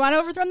someone I would want to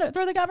overthrow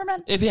the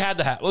government? If you had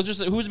to have. Let's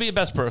just say, who would be the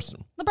best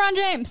person? LeBron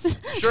James.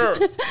 Sure.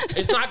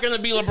 It's not going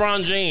to be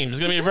LeBron James. It's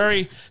going to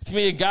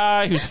be a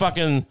guy who's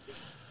fucking,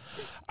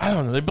 I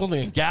don't know, they're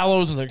building a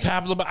gallows in their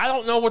capital, but I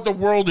don't know what the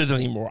world is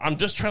anymore. I'm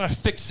just trying to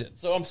fix it.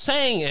 So I'm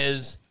saying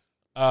is,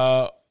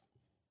 guns.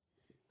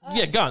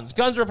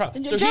 Guns are a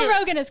problem. So Joe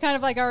Rogan is kind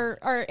of like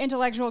our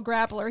intellectual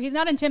grappler. He's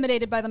not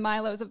intimidated by the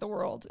Milos of the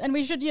world, and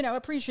we should,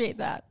 appreciate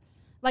that.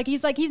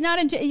 He's not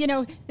into,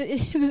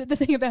 the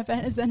thing about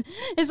venison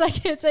is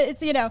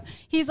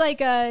he's like,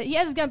 he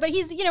has his gun, but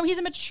he's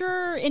a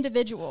mature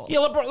individual. Yeah,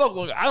 look,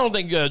 I don't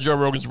think Joe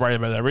Rogan's right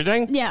about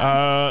everything.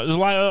 Yeah. There's a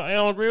lot I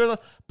don't agree with him,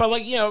 but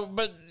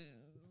but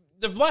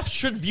the left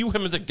should view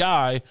him as a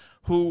guy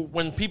who,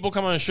 when people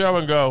come on the show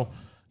and go,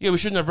 yeah, we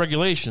shouldn't have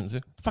regulations.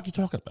 What the fuck are you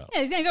talking about? Yeah,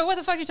 he's going to go, what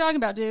the fuck are you talking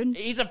about, dude?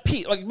 He's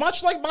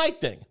much like my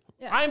thing.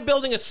 Yeah. I'm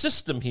building a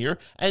system here,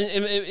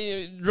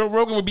 and Joe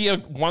Rogan would be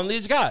one of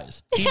these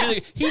guys.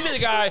 He'd be the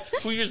guy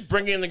who you just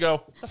bring in and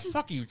go, what the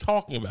fuck are you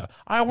talking about?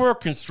 I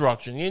work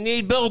construction. You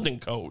need building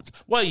codes.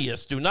 What are you,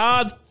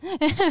 Stunad? I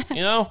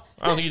don't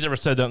think he's ever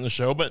said that on the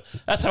show, but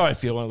that's how I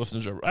feel when I listen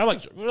to Joe. I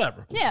like Joe.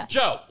 Whatever. Yeah.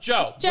 Joe.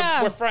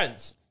 We're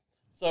friends.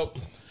 So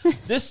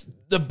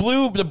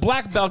the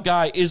black belt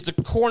guy is the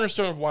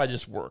cornerstone of why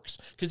this works.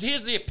 Because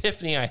here's the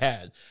epiphany I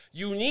had.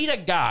 You need a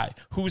guy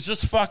who's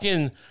just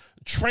fucking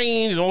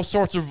trained in all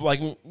sorts of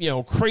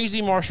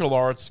crazy martial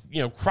arts,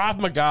 Krav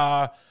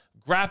Maga,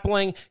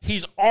 grappling.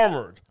 He's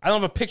armored. I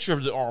don't have a picture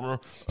of the armor,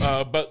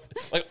 but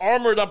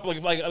armored up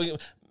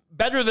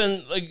better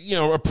than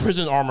a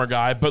prison armor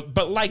guy,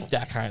 but like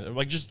that kind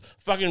of just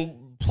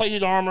fucking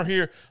plated armor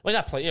here,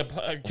 not plate,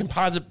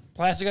 composite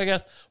plastic, I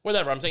guess.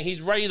 Whatever. I'm saying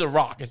he's ready to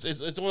rock.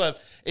 It's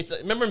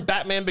remember in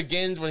Batman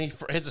Begins when he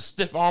has a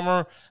stiff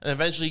armor and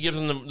eventually he gives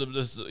him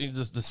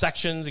the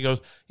sections. He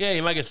goes, yeah,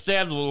 you might get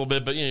stabbed a little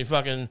bit, but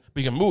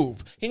we can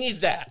move. He needs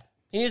that.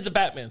 He needs the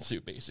Batman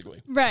suit,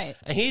 basically. Right.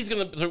 And he's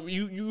gonna. So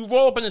you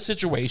roll up in a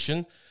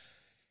situation.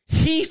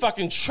 He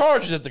fucking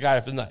charges at the guy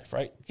with the knife,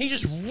 right? He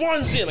just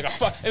runs in like a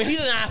fuck. I mean, he's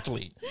an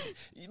athlete.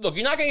 Look,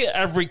 you're not going to get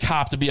every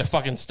cop to be a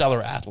fucking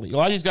stellar athlete. A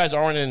lot of these guys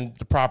aren't in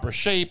the proper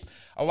shape.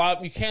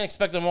 You can't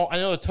expect them all. I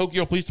know the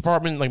Tokyo Police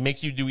Department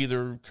makes you do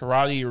either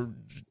karate or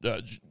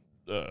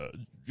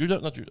judo,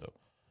 not judo,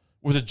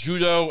 with a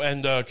judo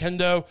and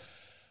kendo.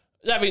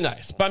 That'd be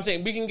nice. But I'm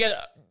saying we can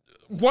get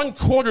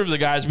 1/4 of the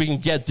guys we can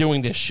get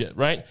doing this shit,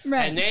 right?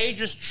 Right. And they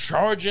just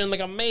charge in like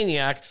a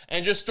maniac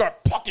and just start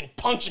fucking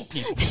punching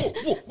people.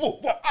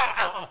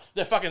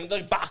 They're fucking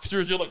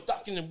boxers. They're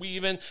ducking and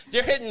weaving.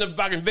 They're hitting the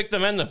fucking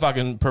victim and the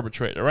fucking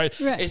perpetrator, right?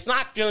 It's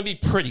not going to be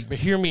pretty, but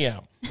hear me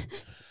out.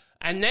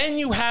 And then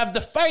you have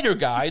the fighter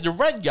guy, the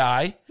red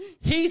guy,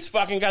 he's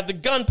fucking got the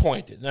gun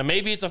pointed. Now,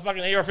 maybe it's a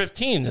fucking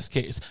AR-15 in this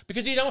case,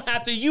 because you don't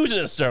have to use it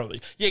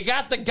necessarily. You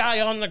got the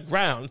guy on the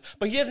ground,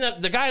 but he doesn't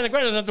have, the guy on the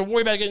ground doesn't have to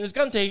worry about getting his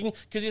gun taken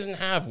because he doesn't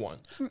have one.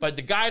 But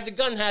the guy with the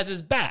gun has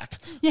his back.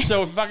 Yeah.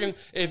 So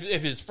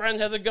if his friend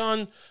has a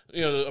gun,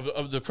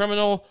 of the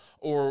criminal,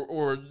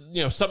 or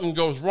something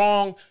goes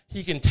wrong,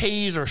 he can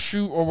tase or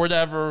shoot or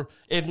whatever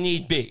if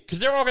need be. Because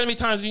there are going to be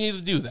times you need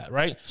to do that,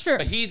 right? Sure.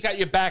 But he's got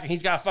your back, and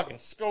he's got a fucking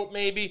scope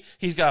maybe.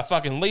 He's got a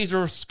fucking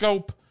laser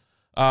scope.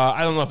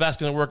 I don't know if that's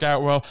going to work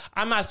out well.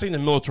 I'm not saying to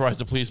militarize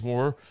the police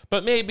more,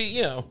 but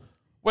maybe,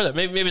 whatever.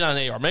 Maybe not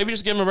an AR. Maybe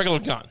just give him a regular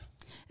gun.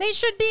 They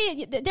should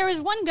be. There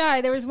was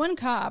one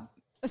cop,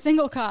 a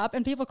single cop,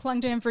 and people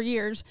clung to him for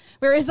years,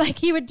 whereas like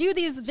he would do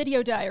these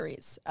video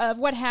diaries of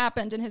what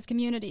happened in his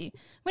community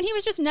when he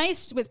was just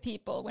nice with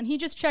people, when he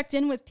just checked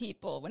in with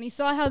people, when he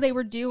saw how they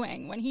were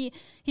doing, when he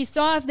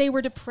saw if they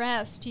were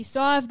depressed, he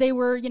saw if they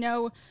were,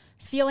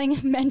 feeling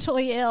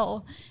mentally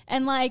ill,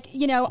 and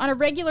on a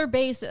regular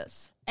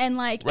basis. And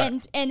right.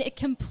 and it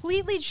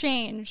completely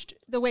changed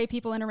the way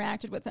people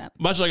interacted with him.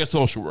 Much like a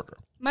social worker.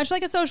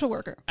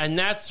 And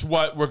that's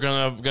what we're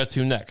going to get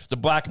to next, the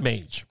Black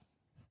Mage.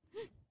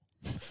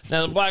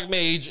 Now, the Black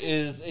Mage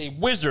is a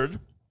wizard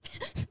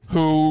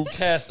who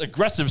casts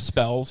aggressive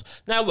spells.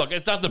 Now, look,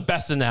 it's not the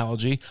best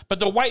analogy, but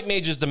the White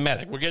Mage is the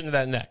medic. We're getting to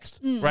that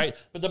next, right?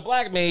 But the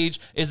Black Mage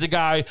is the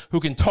guy who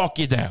can talk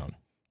you down.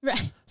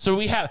 Right. So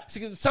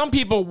some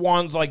people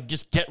want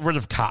just get rid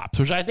of cops,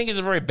 which I think is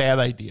a very bad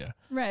idea.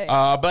 Right.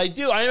 But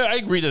I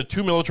agree they're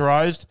too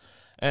militarized,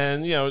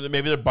 and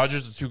maybe their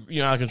budgets are too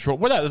out of control.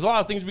 Whatever. There's a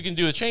lot of things we can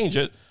do to change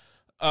it.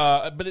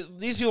 But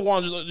these people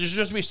want to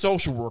just be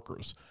social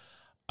workers.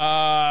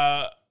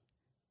 I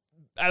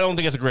don't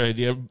think it's a great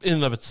idea in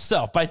and of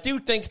itself, but I do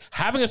think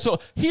having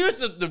here's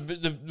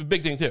the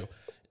big thing too.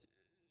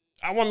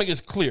 I want to make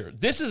this clear.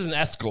 This is an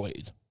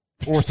Escalade.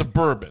 Or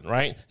Suburban,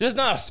 right? This is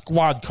not a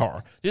squad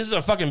car. This is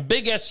a fucking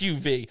big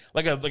SUV,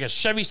 like a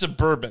Chevy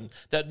Suburban,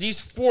 that these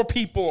 4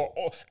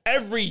 people,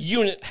 every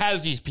unit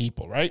has these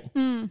people, right?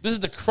 This is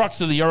the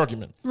crux of the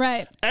argument.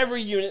 Right.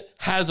 Every unit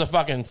has a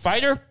fucking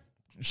fighter,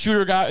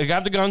 shooter guy, the guy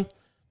with the gun,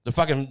 the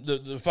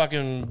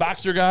fucking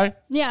boxer guy.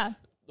 Yeah.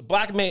 The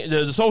black man,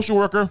 the social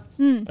worker.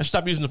 I should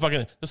stop using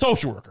the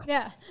social worker.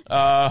 Yeah.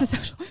 The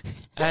social worker.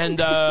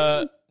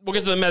 And we'll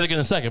get to the medic in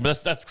a second,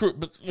 but that's true.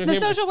 But the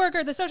social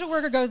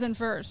worker goes in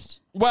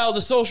first. Well,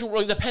 the social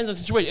worker depends on the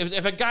situation.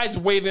 If a guy's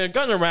waving a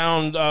gun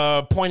around,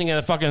 pointing at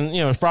a fucking,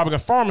 robbing a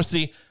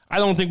pharmacy, I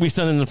don't think we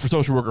send in for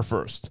social worker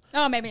first.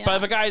 Oh, maybe not. But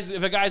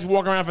if a guy's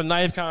walking around with a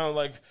knife, kind of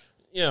like,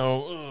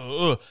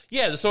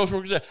 yeah, the social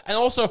worker's there. And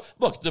also,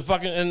 look, the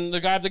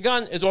guy with the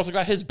gun has also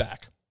got his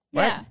back,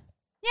 right? Yeah.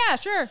 Yeah,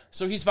 sure.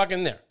 So he's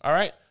fucking there, all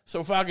right?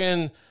 So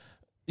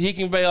he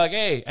can be like,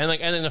 hey, and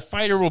then the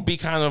fighter will be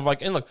kind of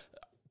like, and look,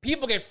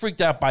 people get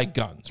freaked out by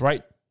guns,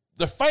 right?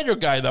 The fighter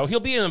guy, though,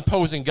 he'll be an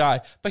imposing guy,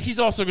 but he's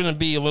also going to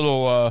be a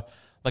little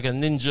like a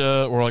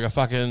ninja or like a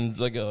fucking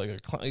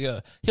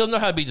he'll know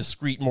how to be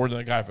discreet more than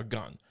a guy with a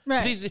gun.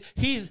 Right.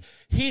 He's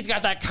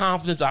got that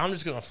confidence. I'm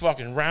just going to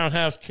fucking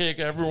roundhouse kick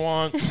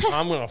everyone.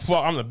 I'm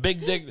the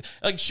big dick.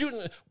 Like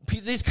shooting.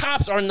 These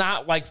cops are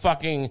not like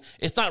fucking.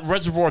 It's not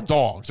Reservoir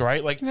Dogs,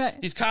 right?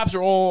 These cops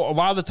are all a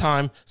lot of the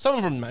time. Some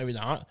of them maybe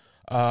not.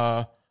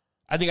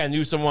 I think I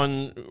knew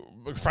someone,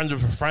 a friend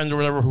of a friend or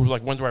whatever, who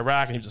went to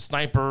Iraq and he was a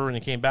sniper and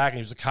he came back and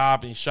he was a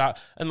cop and he shot.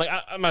 And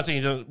I'm not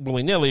saying he did it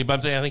willy nilly, but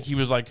I'm saying I think he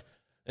was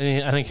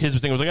and I think his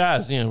thing was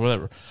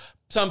whatever.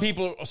 Some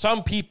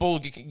people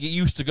get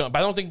used to guns, but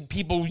I don't think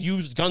people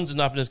use guns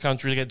enough in this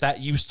country to get that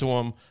used to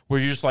them.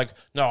 Where you're just like,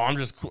 no,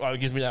 it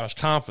gives me that much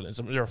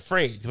confidence. They're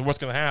afraid because what's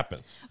going to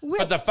happen.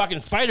 But the fucking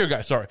fighter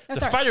guy,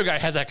 fighter guy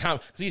has that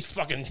confidence because he's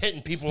fucking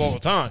hitting people all the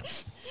time.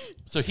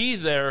 So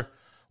he's there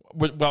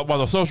while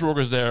the social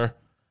worker's there.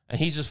 And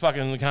he's just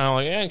fucking kind of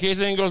like, in case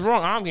anything goes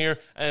wrong, I'm here.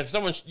 And if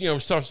someone,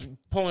 starts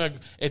pulling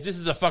if this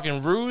is a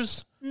fucking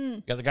ruse,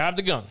 got the guy with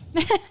the gun.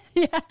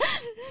 Yeah.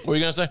 What were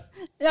you going to say?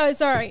 No,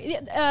 sorry.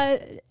 Yeah,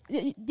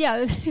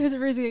 it was a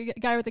ruse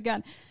guy with the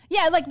gun.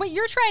 Yeah, what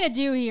you're trying to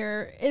do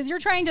here is you're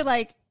trying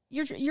to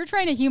you're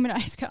trying to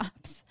humanize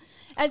cops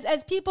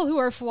as people who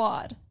are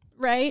flawed,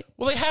 right?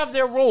 Well, they have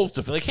their roles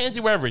to fill. They can't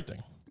do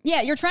everything.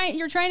 Yeah, you're trying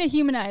to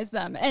humanize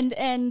them, and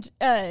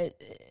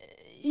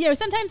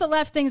sometimes the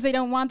left thinks they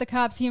don't want the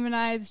cops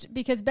humanized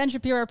because Ben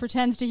Shapiro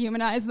pretends to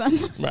humanize them.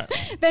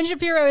 Right. Ben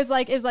Shapiro is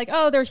like,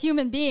 oh, they're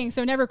human beings,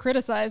 so never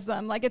criticize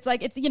them. No. It's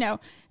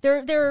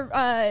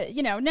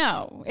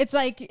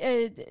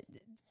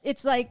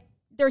like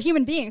they're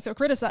human beings, so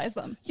criticize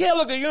them. Yeah,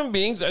 look, they're human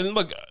beings, and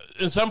look,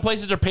 in some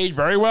places they're paid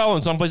very well,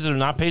 in some places they're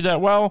not paid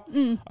that well.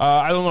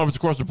 I don't know if it's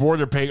across the board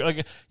they're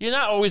paid. You're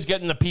not always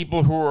getting the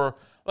people who are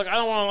I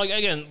don't want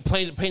to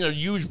paint a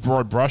huge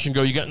broad brush and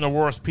go, you're getting the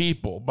worst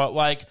people, but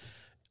let's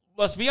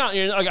be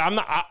honest.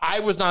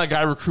 I was not a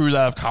guy recruited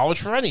out of college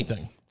for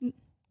anything.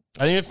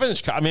 I didn't even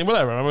finish.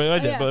 Whatever. I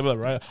did, but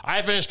whatever.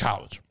 I finished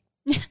college.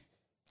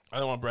 I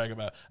don't want to brag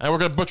about it. I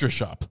work at a butcher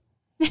shop.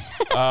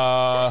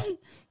 But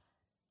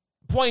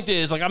point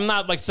is, like, I'm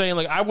not like saying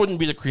like I wouldn't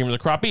be the cream of the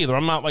crop either.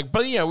 I'm not like,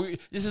 but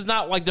this is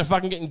not like they're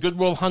fucking getting Good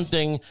Will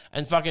Hunting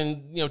and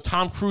fucking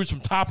Tom Cruise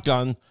from Top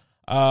Gun,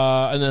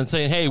 and then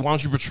saying, hey, why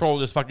don't you patrol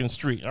this fucking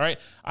street? All right,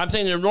 I'm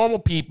saying they're normal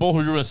people who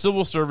are doing a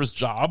civil service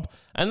job,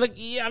 and like,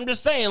 I'm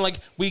just saying like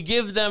we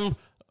give them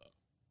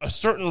a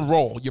certain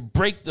role. You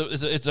break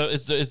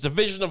it's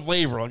division of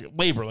labor,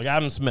 like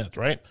Adam Smith,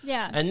 right?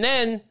 Yeah, and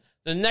then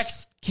the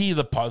next key of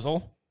the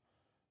puzzle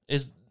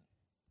is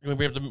you're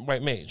gonna be the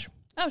white mage.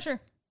 Oh, sure.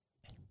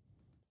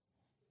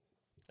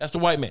 That's the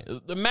white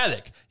man. The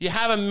medic. You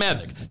have a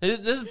medic.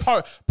 This is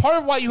part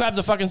of why you have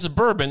the fucking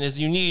Suburban is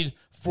you need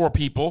 4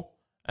 people.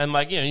 And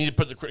like, you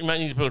might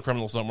need to put a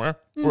criminal somewhere.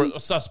 Or a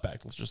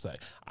suspect, let's just say.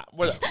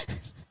 Whatever.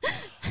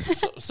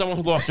 Someone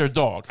who lost their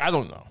dog. I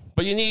don't know.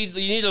 But you need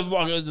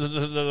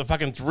the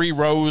fucking 3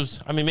 rows.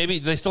 I mean, maybe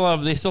they still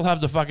have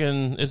the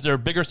fucking, is there a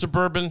bigger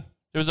Suburban?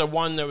 There was that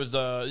was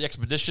the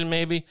Expedition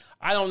maybe.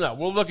 I don't know.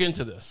 We'll look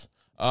into this.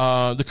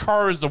 The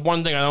car is the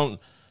one thing I don't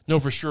know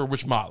for sure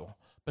which model.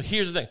 But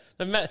here's the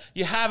thing.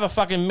 You have a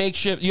fucking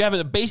makeshift, you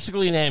have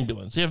basically an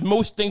ambulance. You have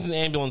most things an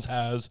ambulance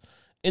has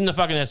in the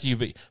fucking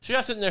SUV. So you're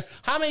not sitting there,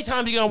 how many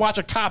times are you going to watch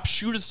a cop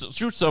shoot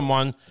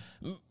someone,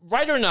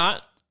 right or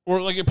not,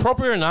 or like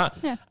appropriate or not,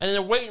 and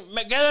then wait,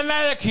 get a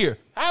medic here.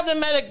 Have the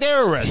medic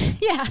there already.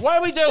 Yeah. What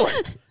are we doing?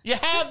 You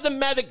have the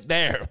medic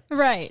there.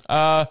 Right.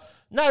 Not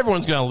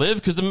everyone's going to live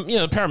because the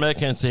paramedic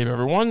can't save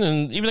everyone,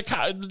 and even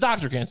the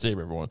doctor can't save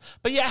everyone.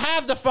 But you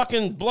have the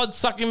fucking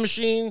blood-sucking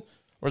machine,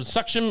 or the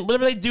suction,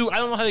 whatever they do. I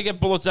don't know how they get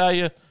bullets out of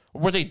you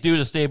or what they do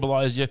to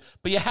stabilize you,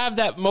 but you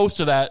have most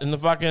of that in the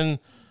fucking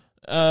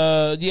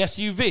the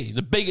SUV,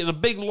 the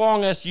big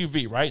long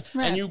SUV, right?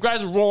 And you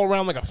guys roll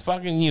around like a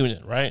fucking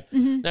unit, right?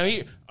 Mm-hmm. Now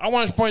I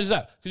want to point this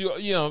out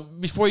because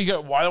before you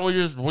go, why don't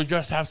we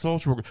just have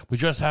social workers? We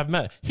just have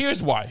medics.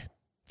 Here's why.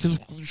 Because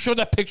show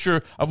that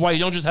picture of why you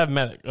don't just have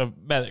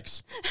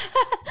medics.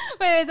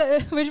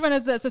 Wait, which one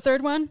is this? The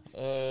third one?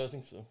 I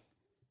think so.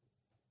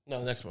 No,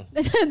 the next one.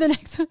 The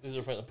next one. These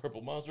are the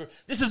purple monster.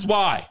 This is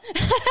why.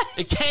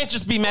 It can't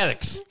just be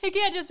medics. It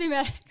can't just be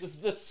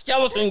medics. The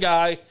skeleton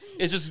guy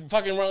is just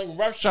fucking running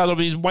roughshod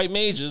over these white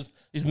mages,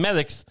 these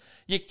medics.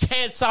 You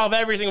can't solve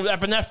everything with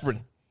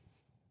epinephrine.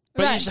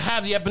 But you should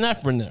have the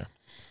epinephrine there.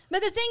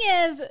 But the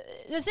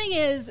thing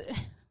is,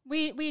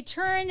 we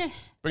turn...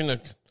 Bring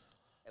the...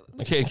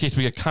 Okay, in case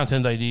we get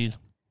content ID'd.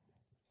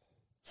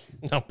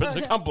 No, put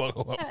the comp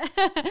logo up.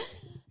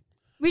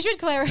 We should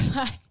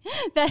clarify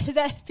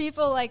that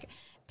people,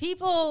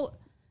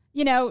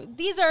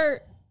 these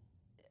are,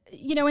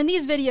 in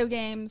these video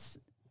games,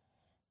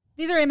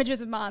 these are images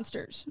of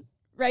monsters,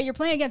 right? You're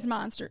playing against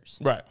monsters.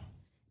 Right.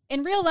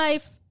 In real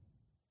life,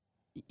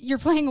 you're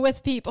playing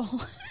with people.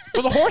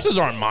 Well, the horses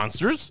aren't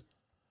monsters.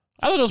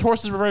 I thought those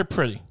horses were very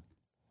pretty.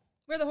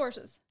 Where are the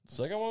horses?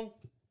 Second one?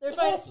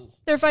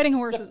 They're fighting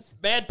horses.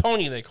 Mad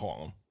pony, they call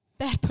them.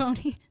 Bad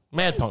pony.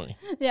 Mad pony.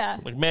 Yeah.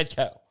 Like mad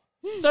cow.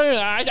 So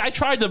I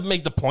tried to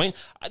make the point.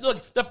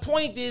 Look, the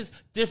point is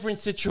different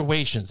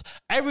situations.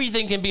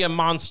 Everything can be a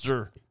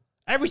monster.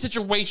 Every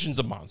situation's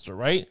a monster,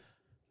 right?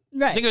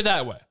 Right. Think of it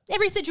that way.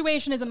 Every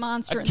situation is a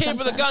monster. A kid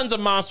with a gun's a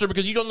monster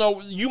because you don't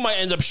know, you might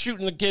end up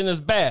shooting the kid and it's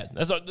bad.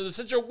 The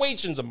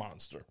situation's a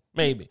monster.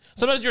 Maybe.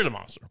 Sometimes you're the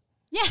monster.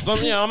 Yes. So,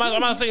 I'm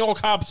not saying all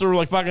cops are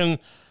like fucking,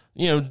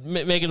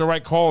 making the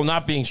right call and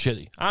not being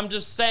shitty. I'm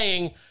just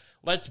saying,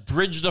 let's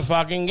bridge the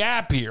fucking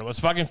gap here.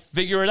 Let's fucking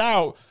figure it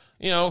out.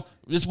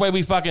 This way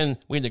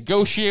we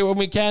negotiate when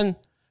we can.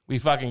 We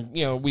fucking,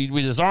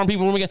 we disarm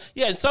people when we can.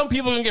 Yeah, and some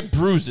people can get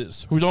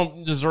bruises who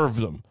don't deserve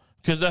them.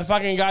 Because that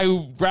fucking guy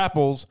who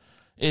grapples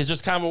is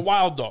just kind of a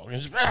wild dog.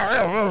 He's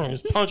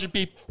punching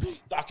people,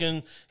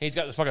 ducking. He's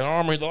got this fucking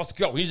armor. Let's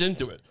go. He's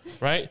into it,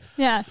 right?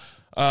 Yeah.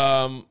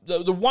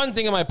 The one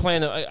thing in my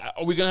plan,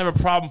 are we going to have a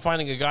problem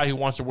finding a guy who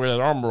wants to wear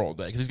that armor all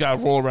day? Because he's got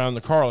to roll around in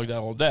the car like that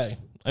all day.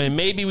 I mean,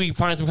 maybe we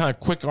find some kind of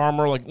quick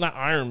armor, like not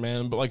Iron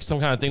Man, but like some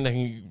kind of thing that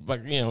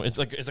can,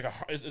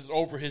 it's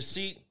over his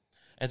seat,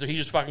 and so he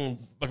just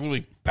fucking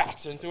really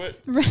backs into it.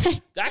 Right.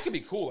 That could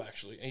be cool,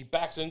 actually. And he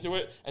backs into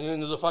it, and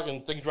then the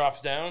fucking thing drops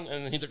down,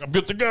 and then he's like, "I'm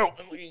good to go,"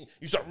 and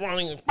you start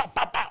running, and pop,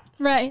 pop, pop.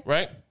 Right.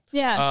 Right.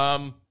 Yeah.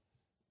 And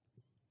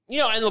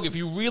look, if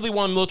you really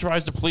want to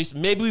militarize the police,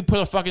 maybe we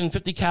put a fucking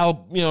 50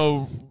 cal,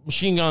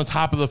 machine gun on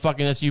top of the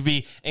fucking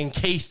SUV in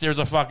case there's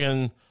a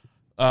fucking,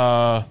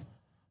 a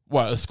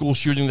school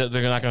shooting that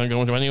they're not going to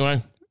go into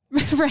anyway?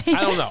 Right.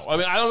 I don't know. I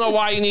mean, I don't know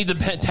why you need the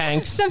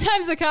tanks.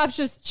 Sometimes the cops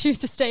just choose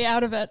to stay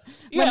out of it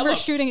when we're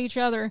shooting each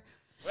other.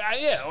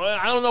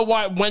 I don't know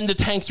when the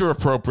tanks are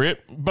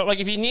appropriate, but like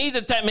if you need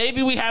the tank,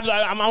 maybe we have.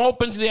 I'm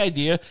open to the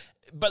idea,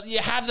 but you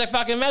have the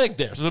fucking medic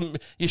there. So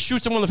you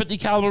shoot someone with a 50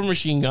 caliber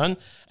machine gun,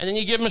 and then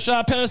you give them a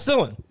shot of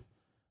penicillin.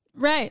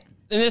 Right.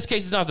 In this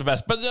case, it's not the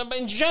best, but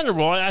in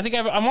general, I think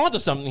I'm onto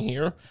something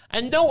here.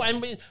 And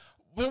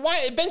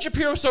why Ben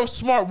Shapiro's so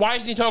smart? Why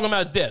isn't he talking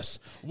about this?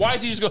 Why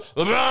does he just go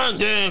LeBron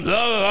James?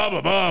 Blah,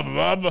 blah, blah,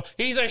 blah, blah.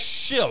 He's a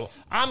shill.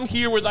 I'm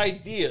here with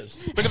ideas.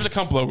 Pick up the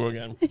Cump logo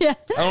again. Yeah.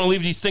 I don't want to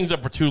leave these things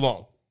up for too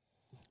long.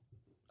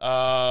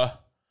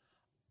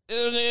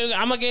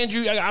 I'm like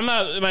Andrew. I'm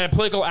not. Am I a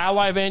political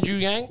ally of Andrew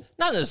Yang?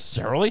 Not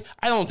necessarily.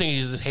 I don't think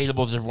he's as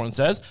hateable as everyone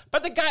says.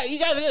 But the guy,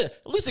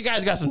 at least the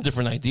guy's got some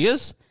different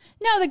ideas.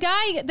 No, the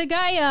guy.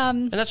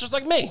 And that's just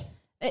like me.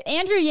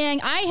 Andrew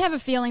Yang. I have a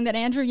feeling that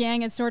Andrew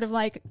Yang is sort of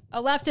like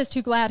a leftist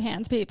who glad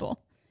hands people.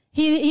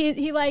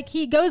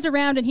 He goes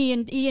around and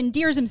he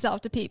endears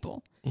himself to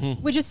people,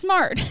 which is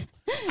smart.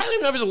 I don't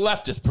even know if he's a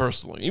leftist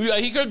personally.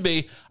 He could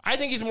be. I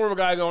think he's more of a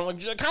guy going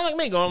like kind of like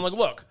me, going like,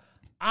 look,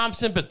 I'm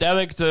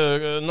sympathetic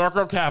to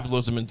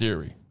narco-capitalism in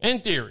theory. In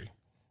theory,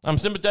 I'm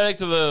sympathetic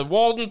to the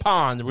Walden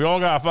Pond. We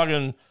all got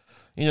fucking,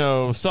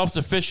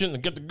 self-sufficient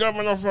and get the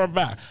government off our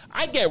back.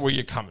 I get where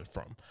you're coming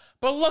from,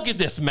 but look at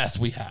this mess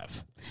we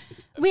have.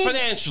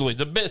 Financially,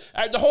 the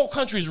whole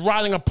country's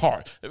rotting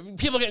apart.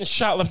 People are getting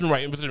shot left and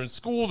right, whether they're in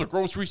schools or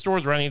grocery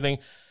stores or anything.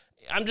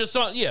 I'm just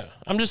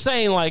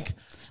saying, like,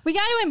 we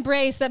got to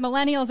embrace that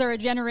millennials are a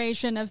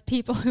generation of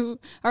people who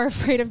are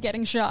afraid of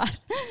getting shot,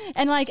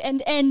 and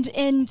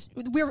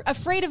we're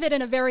afraid of it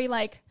in a very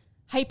like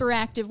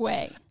hyperactive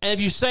way. And if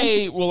you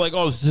say, well, like,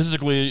 oh,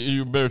 statistically,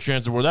 you're a better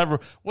chance of whatever,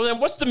 well, then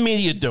what's the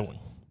media doing?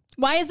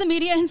 Why is the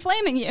media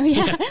inflaming you?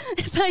 Yeah.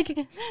 It's like,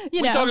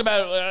 we talk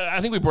about,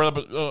 I think we brought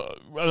up, I don't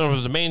know if it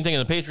was the main thing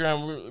in the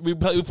Patreon. We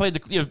played part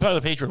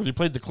of the Patreon. We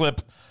played the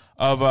clip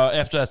of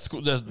after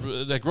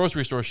that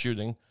grocery store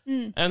shooting.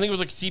 And I think it was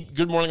like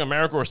Good Morning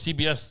America or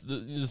CBS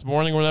this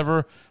morning or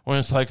whatever, when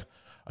it's like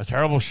a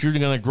terrible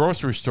shooting in a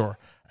grocery store.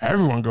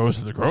 Everyone goes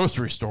to the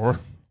grocery store.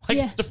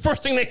 Like the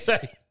first thing they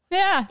say.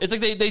 Yeah. It's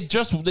like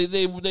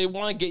they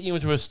want to get you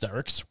into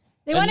hysterics.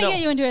 They want to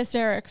get you into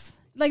hysterics.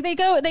 Like they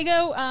go,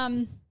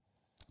 and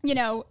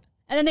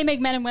then they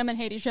make men and women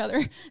hate each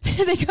other.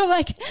 They go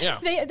like,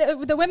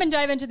 the women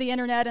dive into the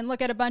internet and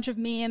look at a bunch of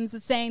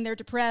memes saying they're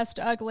depressed,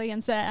 ugly,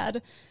 and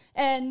sad.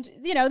 And,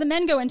 the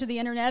men go into the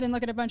internet and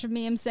look at a bunch of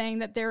memes saying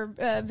that they're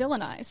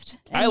villainized.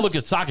 And I look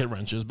at socket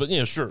wrenches, but,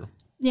 sure.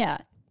 Yeah.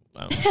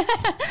 But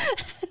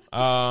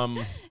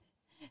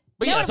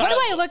what do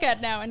I look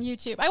at now on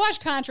YouTube? I watch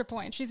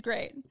ContraPoint. She's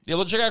great. Yeah,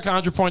 let's check out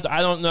ContraPoint.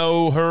 I don't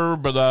know her,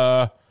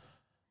 but,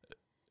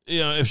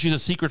 if she's a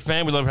secret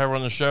fan, we'd love to have her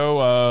on the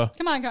show.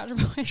 Come on,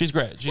 ContraPoint. She's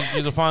great.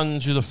 She's a fun,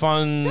 what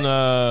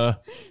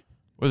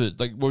is it?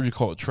 Like, what would you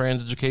call it?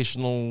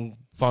 Trans-educational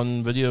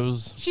fun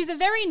videos. She's a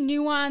very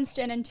nuanced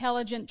and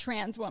intelligent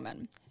trans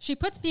woman. She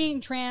puts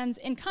being trans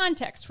in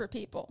context for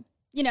people.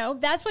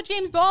 That's what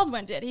James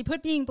Baldwin did. He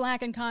put being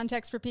black in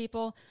context for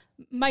people.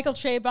 Michael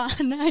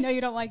Chabon, I know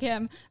you don't like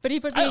him, but he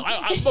put being...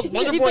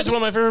 Wonder Boy is one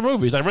of my favorite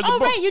movies. I read the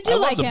book. Oh, right, you do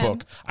like him. I love the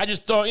book. I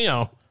just thought,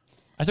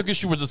 I took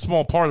issue with a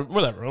small part of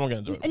whatever. I'm not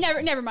going to do it.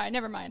 Never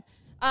mind.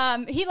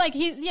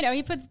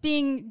 He puts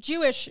being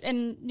Jewish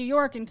in New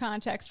York in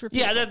context for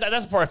people. Yeah,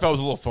 that's the part I felt was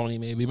a little phony,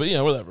 maybe, but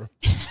whatever.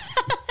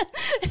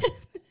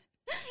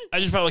 I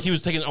just felt like he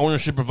was taking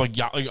ownership of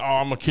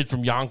I'm a kid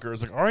from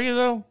Yonkers. Like, are you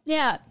though?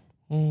 Yeah.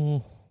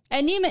 And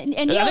I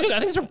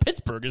think he's from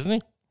Pittsburgh, isn't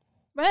he?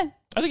 What?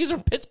 I think he's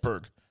from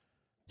Pittsburgh.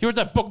 He wrote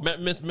that book,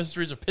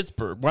 Mysteries of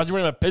Pittsburgh. Why is he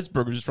writing about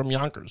Pittsburgh? He's from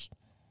Yonkers.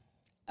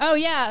 Oh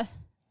yeah.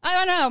 I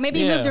don't know. Maybe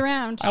he moved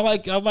around. I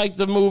like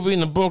the movie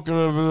and the book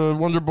of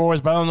Wonder Boys,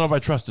 but I don't know if I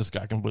trust this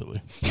guy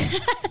completely.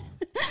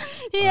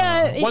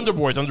 Yeah, Wonder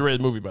Boys,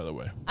 underrated movie, by the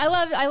way. I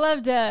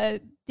loved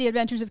The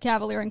Adventures of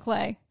Cavalier and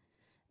Clay.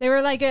 They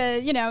were like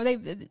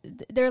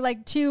they're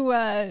like two.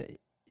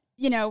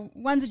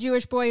 One's a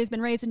Jewish boy who's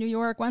been raised in New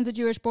York. One's a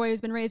Jewish boy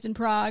who's been raised in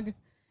Prague,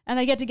 and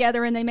they get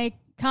together and they make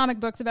comic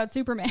books about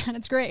Superman.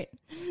 It's great.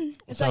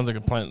 It sounds like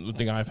a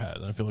thing I've had.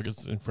 I feel like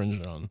it's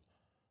infringing on.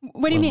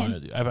 What do you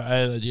mean? I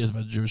had ideas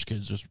about Jewish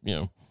kids just,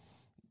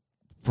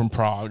 from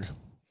Prague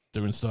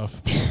doing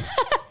stuff.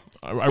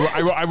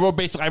 I wrote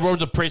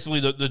basically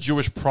the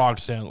Jewish Prague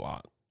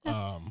Sandlot.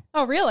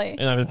 Oh, really?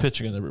 And I've been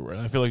pitching it everywhere.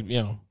 And I feel like,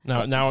 now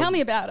tell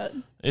me about it.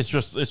 It's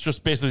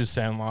just basically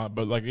Sandlot,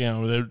 but like,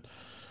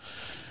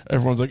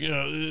 everyone's like,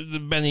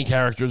 the Benny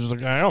characters is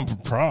like, I'm from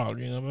Prague,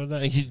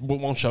 but he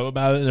won't show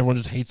about it, and everyone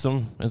just hates him.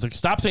 And it's like,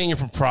 stop saying you're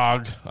from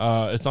Prague.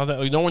 It's not that,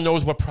 like, no one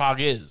knows what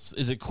Prague is.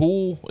 Is it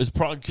cool? Is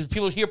Prague, because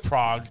people hear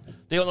Prague,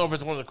 they don't know if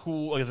it's one of the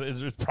cool, like,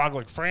 is Prague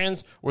like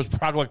France, or is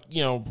Prague like,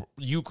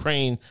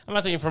 Ukraine? I'm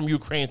not saying from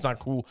Ukraine it's not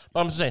cool,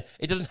 but I'm just saying,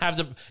 it doesn't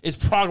have is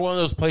Prague one of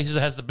those places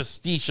that has the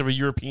prestige of a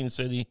European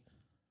city?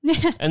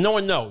 And no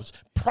one knows.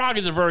 Prague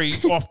is a very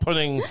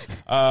off-putting,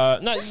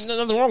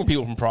 nothing wrong with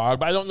people from Prague,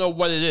 but I don't know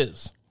what it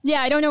is.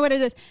 Yeah, I don't know what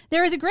it is.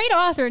 There is a great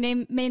author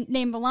named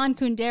Milan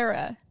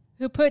Kundera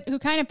who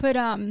kind of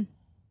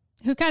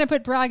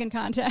put Prague in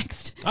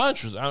context. Oh,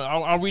 interesting.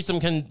 I'll read some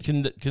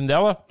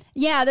Kundera.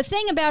 Yeah, the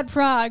thing about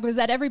Prague was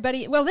that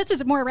this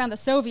was more around the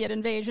Soviet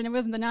invasion. It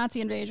wasn't the Nazi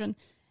invasion.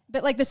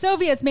 But like the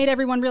Soviets made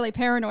everyone really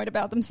paranoid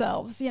about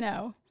themselves,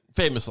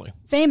 Famously.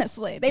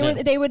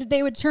 They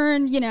would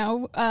turn,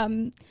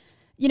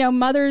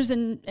 mothers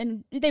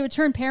and they would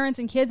turn parents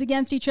and kids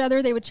against each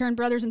other. They would turn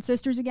brothers and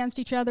sisters against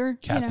each other.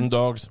 Cats and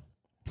dogs.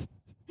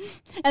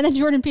 And then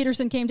Jordan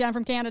Peterson came down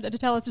from Canada to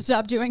tell us to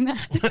stop doing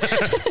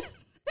that.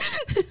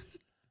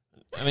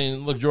 I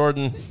mean, look,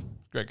 Jordan,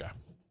 great guy.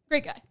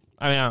 Great guy.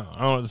 I mean, I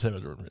don't know what to say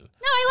about Jordan Peterson.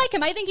 No, I like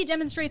him. I think he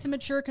demonstrates a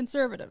mature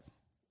conservative.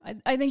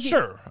 I think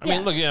sure. I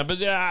mean, look, but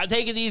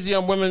take it easy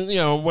on women,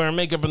 wearing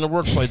makeup in the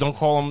workplace. Don't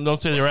call them.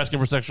 Don't say they're asking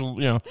for sexual.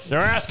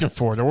 They're asking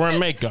for it. They're wearing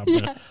makeup.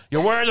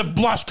 You're wearing the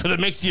blush because it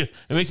makes you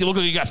look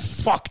like you got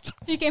fucked.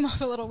 He came off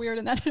a little weird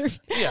in that interview.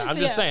 Yeah, I'm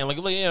just saying.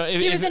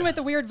 He was in with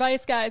the weird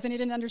Vice guys and he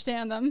didn't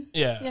understand them.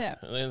 Yeah.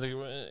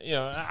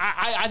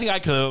 I think I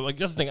could have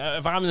that's the thing.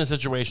 If I'm in a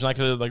situation, I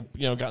could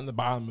have gotten the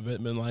bottom of it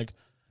and been like.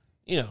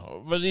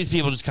 But these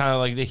people just kind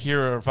of they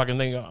hear a fucking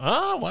thing, go,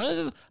 oh, what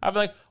is it? I'd be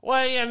like,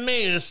 what do you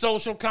mean? The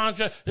social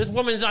contract? This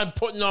woman's not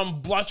putting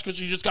on blush because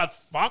she just got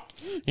fucked.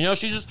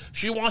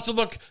 She wants to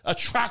look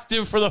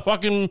attractive for the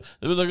fucking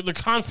the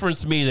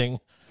conference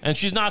meeting, and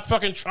she's not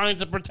fucking trying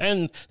to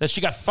pretend that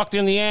she got fucked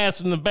in the ass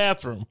in the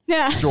bathroom.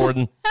 Yeah,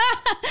 Jordan.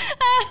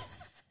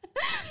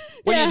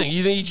 What do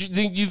you think?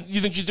 You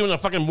think she's doing a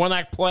fucking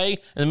one-act play in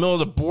the middle of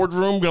the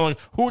boardroom, going,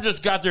 "Who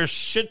just got their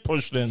shit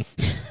pushed in?"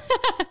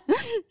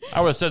 I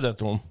would have said that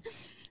to him.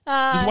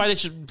 This is why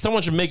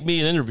someone should make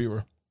me an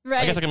interviewer.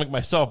 Right. I guess I can make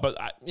myself, but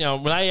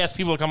when I ask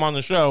people to come on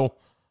the show,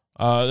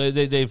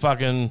 they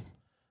fucking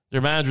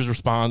their managers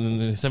respond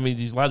and they send me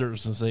these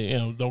letters and say,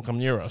 don't come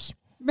near us.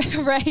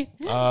 Right.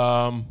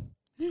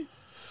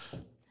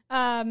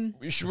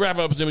 We should wrap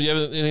up. Do you have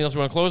anything else we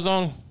want to close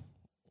on?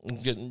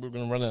 We're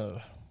gonna run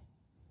out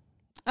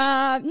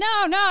of. No,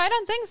 I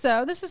don't think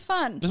so. This is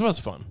fun. This was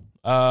fun.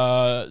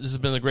 This has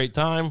been a great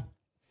time.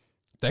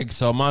 Thanks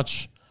so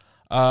much.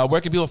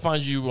 Where can people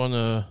find you on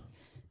the...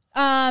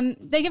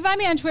 They can find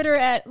me on Twitter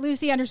at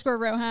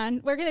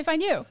Lucy_Rohan. Where can they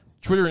find you?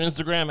 Twitter and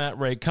Instagram at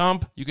Ray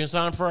Kump. You can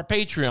sign up for our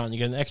Patreon. You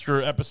get an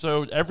extra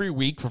episode every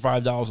week for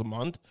 $5 a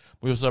month.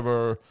 We also have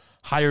our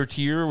higher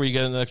tier where you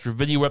get an extra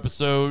video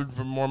episode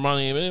for more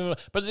money.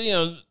 But,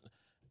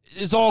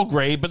 it's all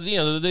great. But, the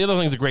other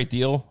thing's a great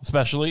deal,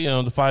 especially,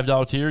 the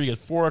 $5 tier. You get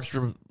 4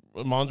 extra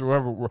a month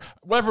or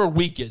whatever a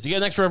week is. You get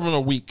an extra every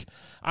week.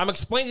 I'm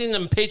explaining the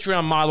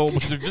Patreon model,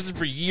 which has existed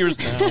for years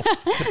now,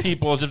 to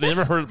people as if they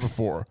never heard it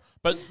before.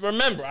 But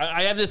remember,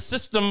 I have this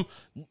system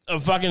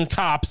of fucking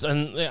cops,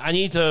 and I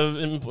need to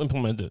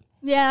implement it.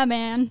 Yeah,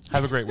 man.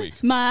 Have a great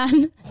week.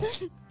 Man.